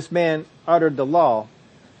 This man uttered the law.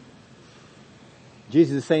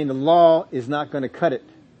 Jesus is saying the law is not going to cut it.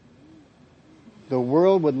 The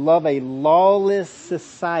world would love a lawless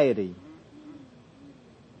society.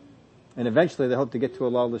 And eventually they hope to get to a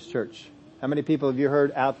lawless church. How many people have you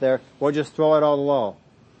heard out there, well, just throw out all the law?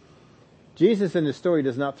 Jesus in the story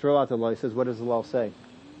does not throw out the law. He says, what does the law say?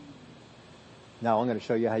 Now I'm going to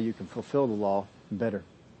show you how you can fulfill the law better.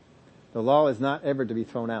 The law is not ever to be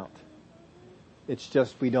thrown out. It's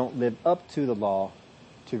just we don't live up to the law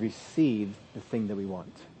to receive the thing that we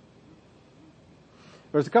want.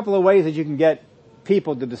 There's a couple of ways that you can get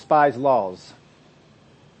people to despise laws.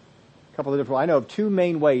 A couple of different. I know of two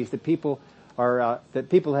main ways that people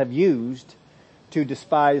have used to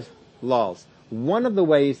despise laws. One of the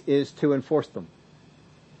ways is to enforce them.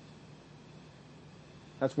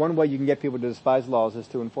 That's one way you can get people to despise laws, is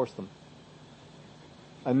to enforce them.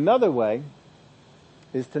 Another way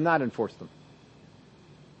is to not enforce them.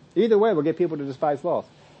 Either way will get people to despise laws.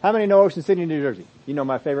 How many know Ocean City, New Jersey? You know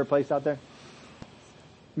my favorite place out there?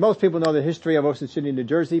 Most people know the history of Ocean City, New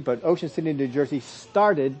Jersey, but Ocean City, New Jersey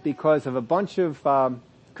started because of a bunch of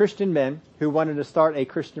Christian men who wanted to start a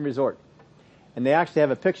Christian resort. And they actually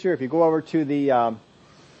have a picture. If you go over to the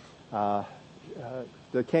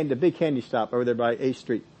big candy shop over there by 8th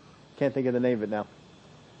Street. Can't think of the name of it now.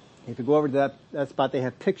 If you go over to that spot, they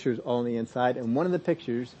have pictures all on the inside, and one of the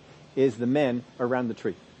pictures is the men around the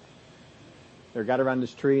tree. They got around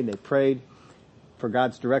this tree and they prayed for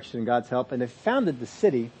God's direction and God's help, and they founded the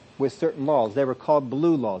city with certain laws. They were called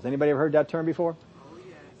blue laws. Anybody ever heard that term before? Oh,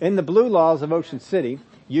 yes. In the blue laws of Ocean City,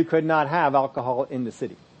 you could not have alcohol in the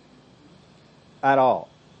city. At all.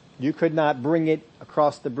 You could not bring it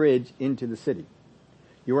across the bridge into the city.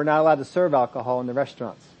 You were not allowed to serve alcohol in the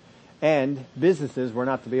restaurants. And businesses were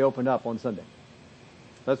not to be opened up on Sunday.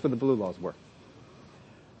 That's what the blue laws were.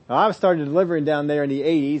 Now, I started delivering down there in the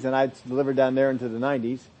 80s, and I delivered down there into the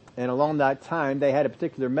 90s. And along that time, they had a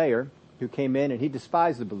particular mayor who came in, and he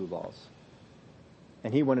despised the blue laws.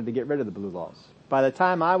 And he wanted to get rid of the blue laws. By the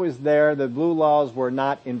time I was there, the blue laws were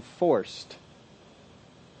not enforced,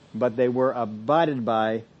 but they were abided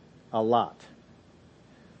by a lot.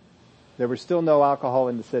 There was still no alcohol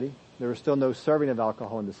in the city. There was still no serving of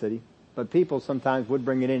alcohol in the city. But people sometimes would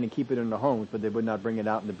bring it in and keep it in their homes, but they would not bring it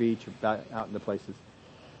out on the beach or out in the places.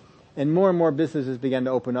 And more businesses began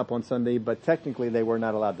to open up on Sunday, but technically they were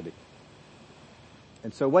not allowed to be.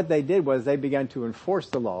 And so what they did was they began to enforce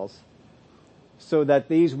the laws so that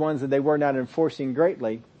these ones that they were not enforcing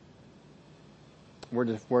greatly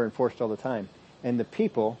were enforced all the time. And the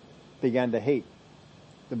people began to hate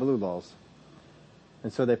the blue laws.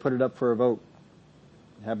 And so they put it up for a vote.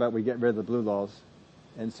 How about we get rid of the blue laws?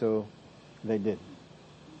 And so they did.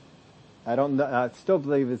 I still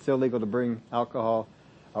believe it's illegal to bring alcohol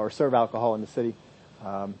or serve alcohol in the city.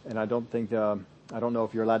 And I don't know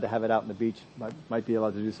if you're allowed to have it out on the beach. Might be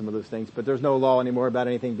allowed to do some of those things, but there's no law anymore about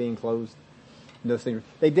anything being closed. Those things.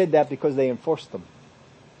 They did that because they enforced them.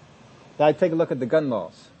 Now take a look at the gun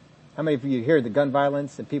laws. How many of you hear the gun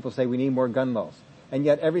violence and people say we need more gun laws? And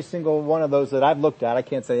yet every single one of those that I've looked at, I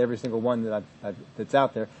can't say every single one that's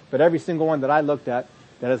out there, but every single one that I looked at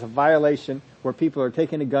that is a violation where people are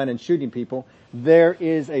taking a gun and shooting people, there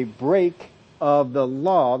is a break of the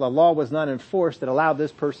law. The law was not enforced that allowed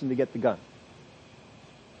this person to get the gun.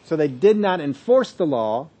 So they did not enforce the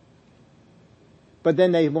law, but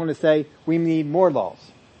then they want to say, we need more laws.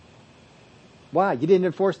 Why? You didn't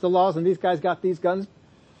enforce the laws and these guys got these guns?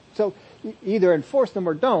 So either enforce them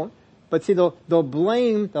or don't, but see, they'll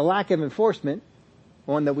blame the lack of enforcement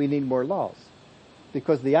on that we need more laws.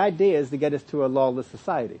 Because the idea is to get us to a lawless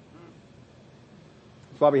society.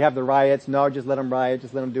 That's why we have the riots. No, just let them riot,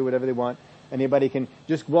 just let them do whatever they want. Anybody can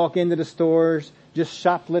just walk into the stores, just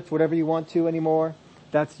shoplift whatever you want to anymore.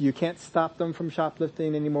 You can't stop them from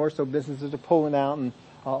shoplifting anymore, so businesses are pulling out and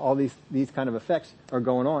all these kind of effects are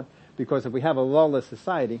going on. Because if we have a lawless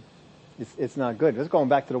society, it's not good. It's going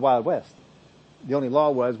back to the Wild West. The only law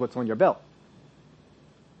was what's on your belt.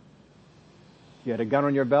 You had a gun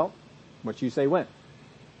on your belt, what you say went.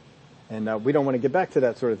 And we don't want to get back to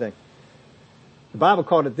that sort of thing. The Bible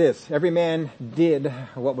called it this: every man did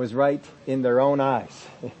what was right in their own eyes.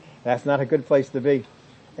 That's not a good place to be.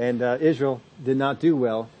 And Israel did not do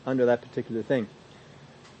well under that particular thing.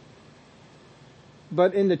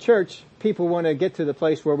 But in the church, people want to get to the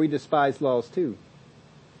place where we despise laws too.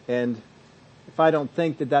 And if I don't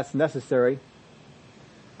think that that's necessary,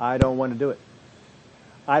 I don't want to do it.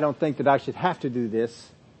 I don't think that I should have to do this,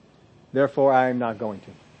 therefore I am not going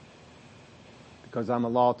to. Because I'm a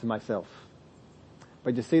law to myself.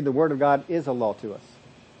 But you see, the Word of God is a law to us.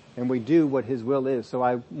 And we do what His will is. So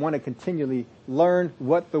I want to continually learn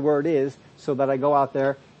what the Word is so that I go out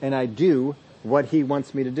there and I do what He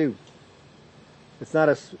wants me to do. It's not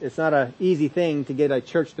a easy thing to get a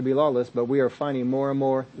church to be lawless, but we are finding more and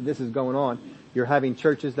more this is going on. You're having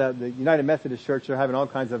churches the United Methodist Church are having all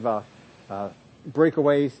kinds of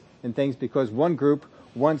breakaways and things because one group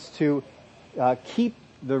wants to keep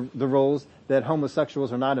the rules that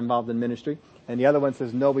homosexuals are not involved in ministry, and the other one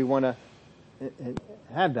says, no, we want to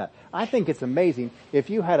have that. I think it's amazing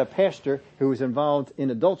if you had a pastor who was involved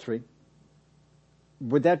in adultery,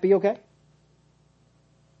 would that be okay?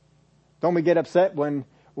 Don't we get upset when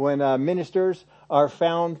ministers are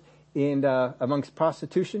found in amongst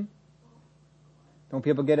prostitution? Don't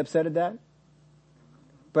people get upset at that?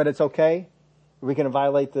 But it's okay? We can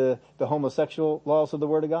violate the homosexual laws of the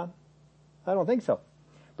Word of God? I don't think so.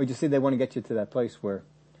 But you see, they want to get you to that place where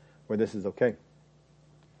this is okay.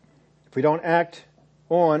 If we don't act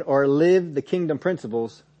on or live the kingdom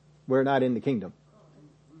principles, we're not in the kingdom.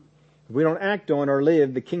 If we don't act on or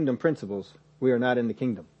live the kingdom principles, we are not in the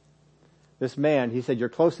kingdom. This man, he said, you're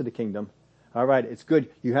close to the kingdom. All right, it's good.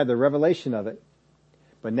 You had the revelation of it.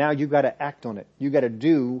 But now you got to act on it. You got to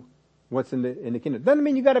do what's in the kingdom. Doesn't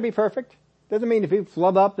mean you got to be perfect. Doesn't mean if you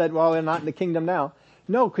flub up that, well, they're not in the kingdom now.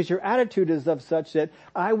 No, because your attitude is of such that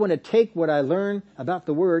I want to take what I learn about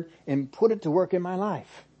the Word and put it to work in my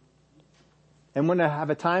life. And when I have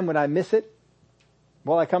a time when I miss it,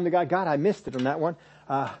 well, I come to God, I missed it on that one.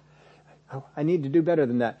 I need to do better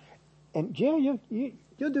than that. And you'll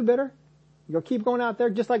do better. You'll keep going out there,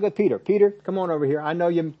 just like with Peter. Peter, come on over here. I know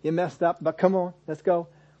you messed up, but come on, let's go.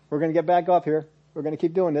 We're going to get back up here. We're going to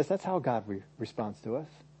keep doing this. That's how God responds to us.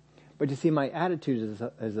 But you see, my attitude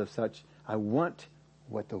is of such, I want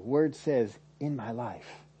what the Word says in my life.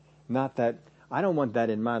 Not that, I don't want that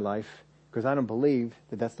in my life, because I don't believe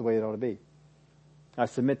that that's the way it ought to be. I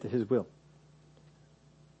submit to His will.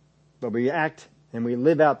 But we act and we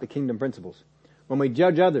live out the kingdom principles. When we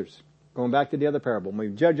judge others, going back to the other parable, when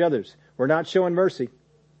we judge others, we're not showing mercy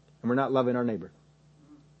and we're not loving our neighbor.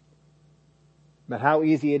 But how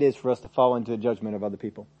easy it is for us to fall into a judgment of other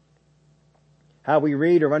people. How we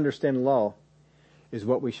read or understand the law is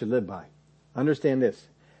what we should live by. Understand this.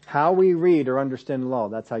 How we read or understand the law,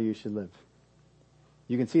 that's how you should live.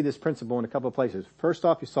 You can see this principle in a couple of places. First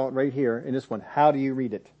off, you saw it right here in this one. How do you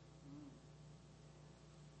read it?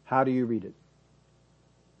 How do you read it?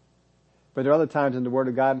 But there are other times in the Word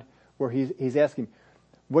of God where he's asking,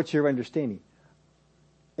 what's your understanding?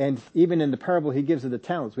 And even in the parable he gives of the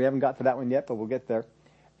talents, we haven't got to that one yet, but we'll get there.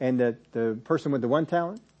 And the person with the 1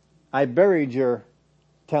 talent, I buried your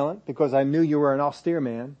talent because I knew you were an austere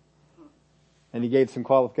man. And he gave some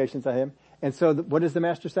qualifications to him. And so what does the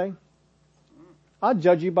master say? I'll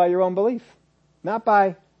judge you by your own belief. Not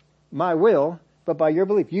by my will, but by your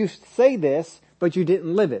belief. You say this, but you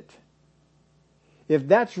didn't live it. If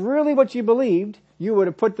that's really what you believed, you would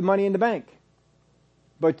have put the money in the bank.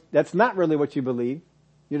 But that's not really what you believe.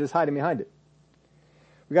 You're just hiding behind it.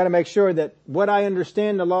 We've got to make sure that what I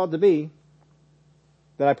understand the law to be,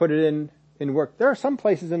 that I put it in work. There are some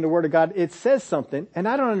places in the Word of God, it says something, and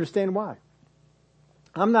I don't understand why.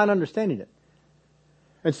 I'm not understanding it.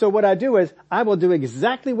 And so what I do is, I will do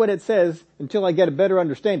exactly what it says until I get a better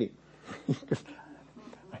understanding.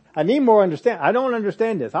 I need more understanding. I don't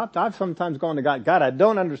understand this. I've sometimes gone to God, I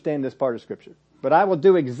don't understand this part of Scripture. But I will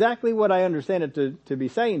do exactly what I understand it to be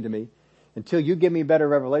saying to me until you give me better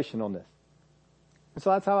revelation on this. And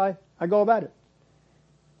so that's how I go about it.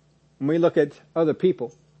 When we look at other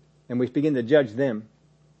people and we begin to judge them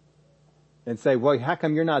and say, well, how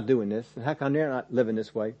come you're not doing this? And how come they're not living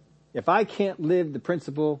this way? If I can't live the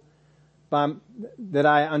principle that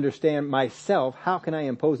I understand myself, how can I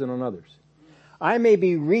impose it on others? I may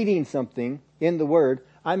be reading something in the Word,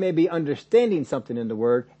 I may be understanding something in the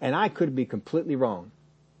Word, and I could be completely wrong.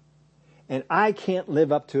 And I can't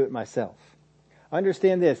live up to it myself.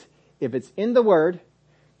 Understand this, if it's in the Word,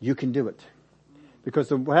 you can do it. Because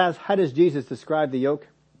how does Jesus describe the yoke?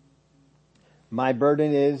 My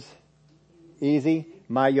burden is easy,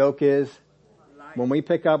 my yoke is. When we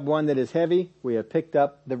pick up one that is heavy, we have picked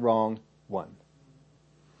up the wrong one.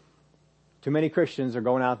 Too many Christians are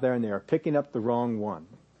going out there and they are picking up the wrong one.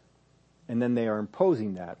 And then they are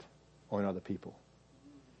imposing that on other people.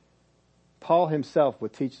 Paul himself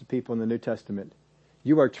would teach the people in the New Testament,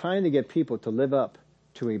 you are trying to get people to live up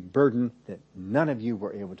to a burden that none of you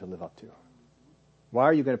were able to live up to. Why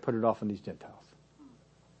are you going to put it off on these Gentiles?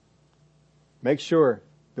 Make sure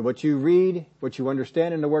that what you read, what you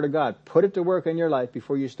understand in the Word of God, put it to work in your life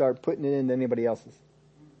before you start putting it into anybody else's.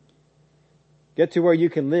 Get to where you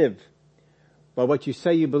can live by what you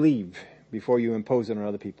say you believe before you impose it on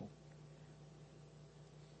other people.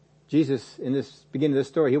 Jesus, in this beginning of this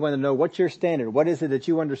story, he wanted to know, what's your standard? What is it that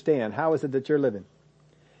you understand? How is it that you're living?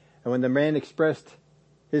 And when the man expressed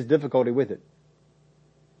his difficulty with it,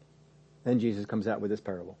 then Jesus comes out with this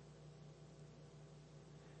parable.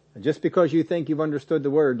 And just because you think you've understood the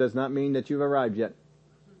Word does not mean that you've arrived yet.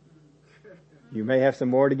 You may have some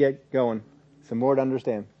more to get going, some more to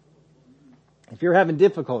understand. If you're having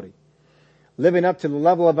difficulty living up to the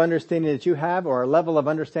level of understanding that you have or a level of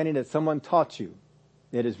understanding that someone taught you,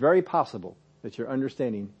 it is very possible that your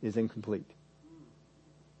understanding is incomplete.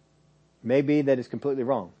 Maybe that is completely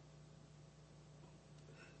wrong.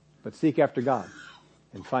 But seek after God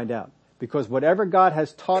and find out. Because whatever God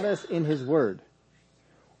has taught us in His Word,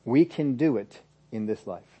 we can do it in this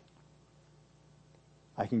life.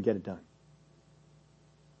 I can get it done.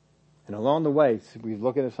 And along the way, we've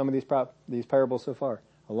looked at some of these parables so far.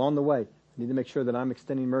 Along the way, I need to make sure that I'm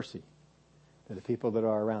extending mercy to the people that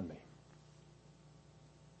are around me.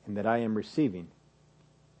 And that I am receiving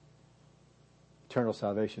eternal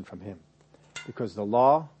salvation from Him. Because the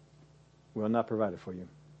law will not provide it for you.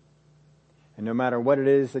 And no matter what it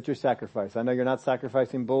is that you're sacrificing, I know you're not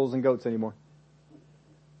sacrificing bulls and goats anymore.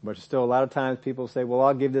 But still a lot of times people say, well,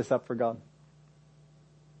 I'll give this up for God.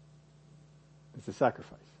 It's a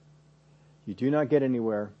sacrifice. You do not get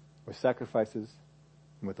anywhere with sacrifices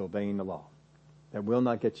and with obeying the law. That will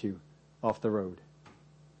not get you off the road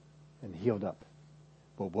and healed up.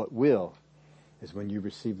 But what will is when you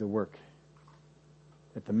receive the work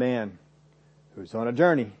that the man who's on a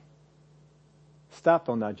journey stopped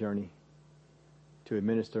on that journey to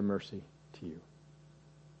administer mercy to you.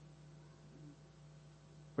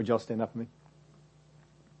 Would y'all stand up with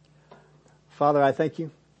me? Father, I thank you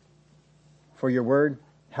for your word,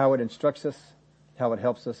 how it instructs us, how it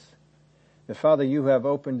helps us. That, Father, you have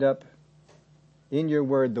opened up in your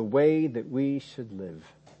word the way that we should live.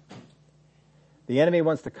 The enemy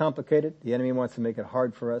wants to complicate it. The enemy wants to make it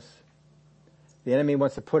hard for us. The enemy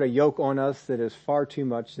wants to put a yoke on us that is far too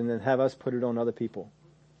much and then have us put it on other people.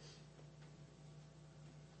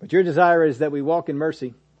 But your desire is that we walk in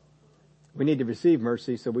mercy. We need to receive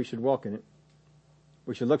mercy, so we should walk in it.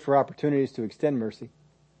 We should look for opportunities to extend mercy.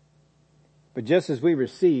 But just as we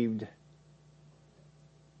received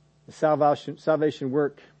the salvation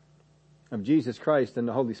work of Jesus Christ and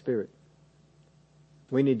the Holy Spirit,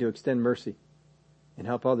 we need to extend mercy and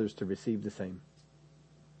help others to receive the same.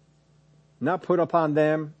 Not put upon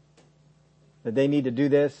them that they need to do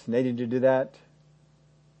this, and they need to do that,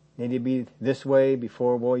 they need to be this way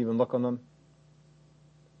before we'll even look on them.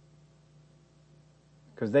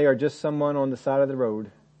 Because they are just someone on the side of the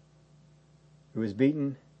road who is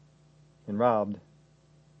beaten and robbed,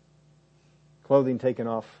 clothing taken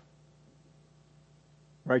off,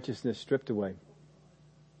 righteousness stripped away.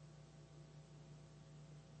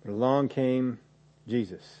 But along came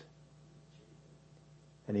Jesus,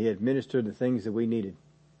 and he administered the things that we needed,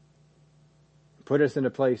 put us in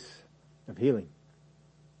a place of healing,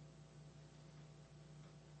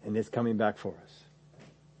 and is coming back for us.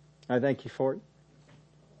 I thank you for it.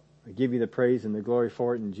 I give you the praise and the glory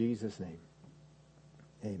for it in Jesus' name.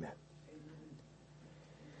 Amen.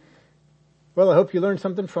 Well, I hope you learned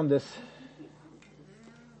something from this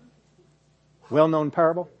well-known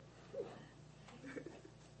parable.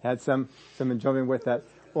 Had some enjoyment with that.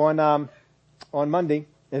 On Monday,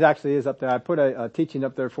 it actually is up there. I put a teaching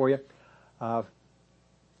up there for you. I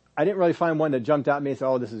didn't really find one that jumped out at me and said,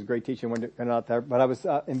 oh, this is a great teaching when it went out there. But I was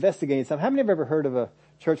investigating something. How many have ever heard of a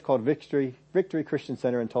church called Victory Christian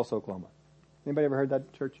Center in Tulsa, Oklahoma? Anybody ever heard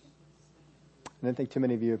that church? I didn't think too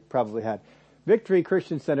many of you probably had. Victory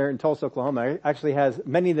Christian Center in Tulsa, Oklahoma actually has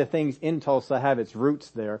many of the things in Tulsa have its roots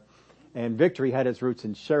there. And Victory had its roots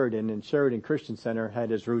in Sheridan, and Sheridan Christian Center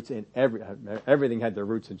had its roots in everything had their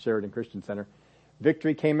roots in Sheridan Christian Center.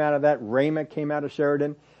 Victory came out of that. Rhema came out of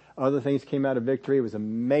Sheridan. Other things came out of Victory. It was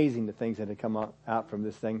amazing the things that had come out from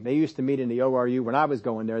this thing. They used to meet in the ORU. When I was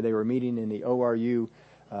going there, they were meeting in the ORU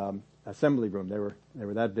assembly room. They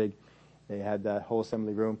were that big. They had that whole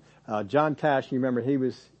assembly room. John Tash, you remember he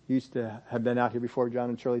used to have been out here before. John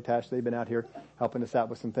and Shirley Tash, they've been out here helping us out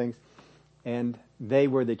with some things. And they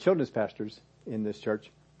were the children's pastors in this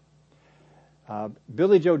church.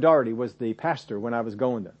 Billy Joe Doherty was the pastor when I was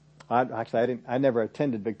going there. I never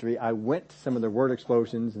attended Victory. I went to some of their word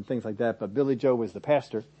explosions and things like that, but Billy Joe was the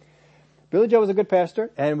pastor. Billy Joe was a good pastor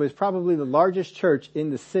and was probably the largest church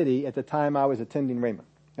in the city at the time I was attending Rhema.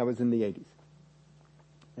 That was in the 80s.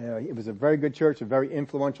 It was a very good church, a very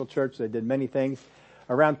influential church. They did many things.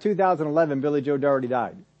 Around 2011, Billy Joe Doherty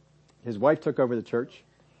died. His wife took over the church,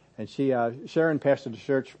 and Sharon pastored the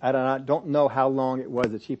church. I don't know how long it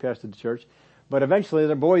was that she pastored the church, but eventually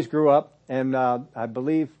their boys grew up, and I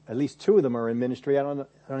believe at least two of them are in ministry. I'm not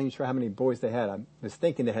even sure how many boys they had. I was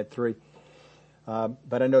thinking they had three,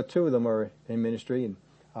 but I know two of them are in ministry. And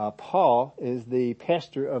Paul is the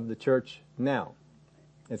pastor of the church now.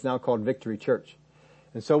 It's now called Victory Church.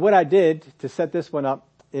 And so what I did to set this one up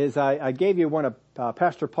is I gave you one of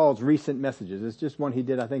Pastor Paul's recent messages. It's just one he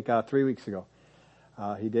did, I think, 3 weeks ago.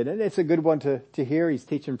 He did, and it's a good one to hear. He's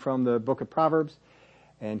teaching from the book of Proverbs,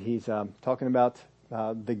 and he's talking about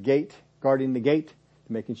the gate, guarding the gate,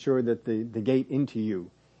 making sure that the gate into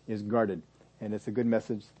you is guarded. And it's a good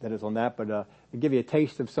message that is on that. But to give you a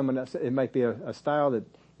taste of someone else, it might be a style that,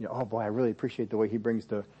 oh boy, I really appreciate the way he brings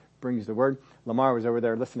the word. Lamar was over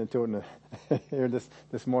there listening to it here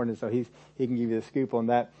this morning, so he can give you the scoop on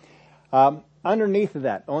that. Underneath of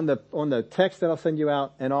that, on the text that I'll send you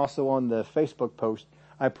out, and also on the Facebook post,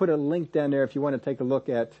 I put a link down there if you want to take a look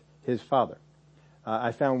at his father.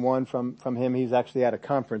 I found one from him. He's actually at a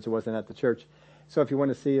conference. It wasn't at the church. So if you want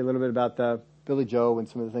to see a little bit about Billy Joe and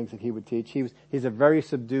some of the things that he would teach, he's a very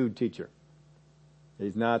subdued teacher.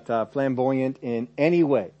 He's not flamboyant in any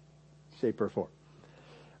way, shape, or form.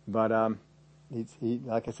 But he,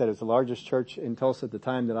 like I said, it's the largest church in Tulsa at the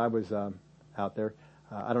time that I was out there.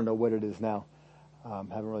 I don't know what it is now.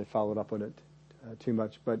 Haven't really followed up on it too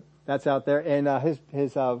much, but that's out there. And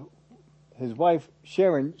his wife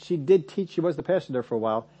Sharon, she did teach. She was the pastor there for a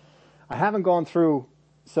while. I haven't gone through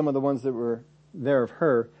some of the ones that were there of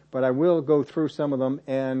her, but I will go through some of them.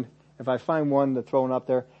 And if I find one that's thrown up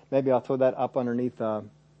there, maybe I'll throw that up underneath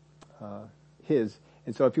his.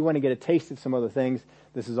 And so if you want to get a taste of some other things,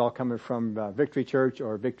 this is all coming from Victory Church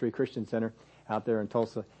or Victory Christian Center out there in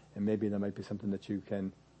Tulsa, and maybe that might be something that you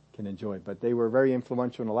can enjoy. But they were very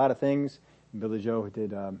influential in a lot of things. Billy Joe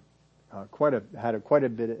did quite a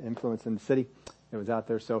bit of influence in the city. It was out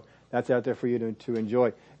there, so that's out there for you to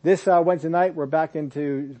enjoy. This Wednesday night,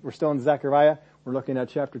 we're still in Zechariah. We're looking at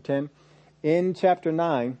chapter 10. In chapter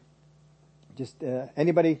 9, just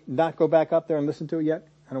anybody not go back up there and listen to it yet?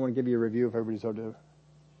 I don't want to give you a review if everybody's over to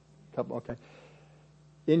a couple. Okay.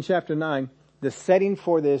 In chapter 9, the setting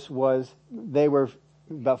for this was they were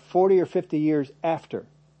about 40 or 50 years after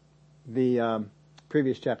the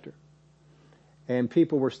previous chapter. And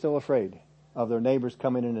people were still afraid of their neighbors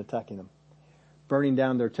coming in and attacking them, burning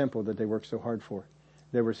down their temple that they worked so hard for.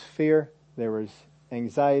 There was fear, there was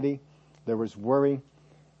anxiety, there was worry,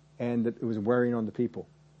 and it was wearing on the people.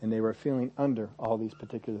 And they were feeling under all these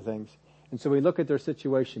particular things. And so we look at their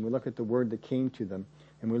situation, we look at the word that came to them,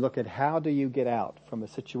 and we look at how do you get out from a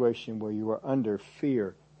situation where you are under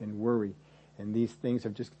fear and worry, and these things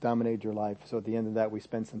have just dominated your life. So at the end of that, we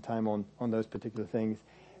spend some time on those particular things,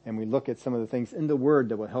 and we look at some of the things in the Word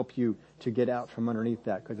that will help you to get out from underneath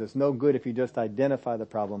that, because it's no good if you just identify the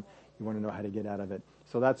problem. You want to know how to get out of it.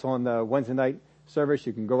 So that's on the Wednesday night service.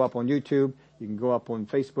 You can go up on YouTube. You can go up on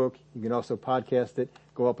Facebook. You can also podcast it.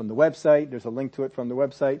 Go up on the website. There's a link to it from the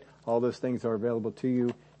website. All those things are available to you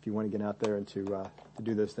if you want to get out there and to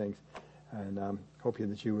do those things. And hope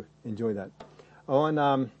that you enjoy that.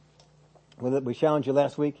 We challenged you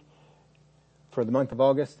last week for the month of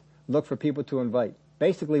August. Look for people to invite.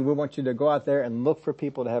 Basically, we want you to go out there and look for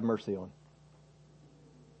people to have mercy on.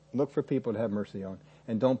 Look for people to have mercy on.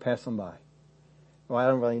 And don't pass them by. Well, I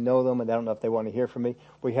don't really know them, and I don't know if they want to hear from me.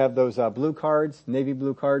 We have those blue cards, navy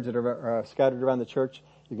blue cards that are scattered around the church.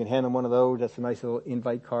 You can hand them one of those. That's a nice little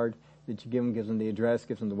invite card that you give them. Gives them the address,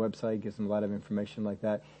 gives them the website, gives them a lot of information like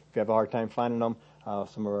that. If you have a hard time finding them,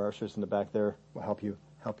 some of our ushers in the back there will help you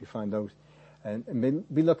find those. And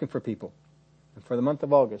be looking for people. And for the month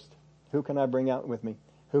of August, who can I bring out with me?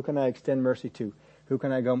 Who can I extend mercy to? Who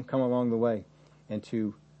can I come along the way and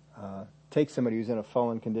to take somebody who's in a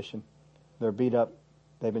fallen condition? They're beat up.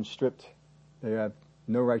 They've been stripped. They have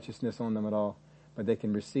no righteousness on them at all. But they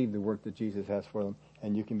can receive the work that Jesus has for them.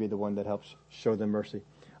 And you can be the one that helps show them mercy.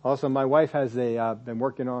 Also, my wife has been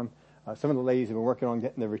working on, some of the ladies have been working on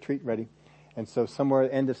getting the retreat ready. And so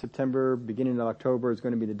somewhere end of September, beginning of October is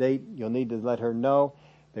going to be the date. You'll need to let her know.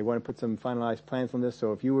 They want to put some finalized plans on this.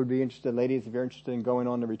 So if you would be interested, ladies, if you're interested in going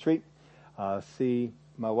on the retreat, see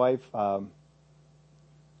my wife and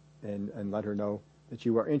let her know that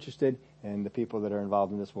you are interested, and the people that are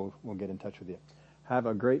involved in this will get in touch with you. Have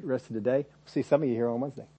a great rest of the day. See some of you here on Wednesday.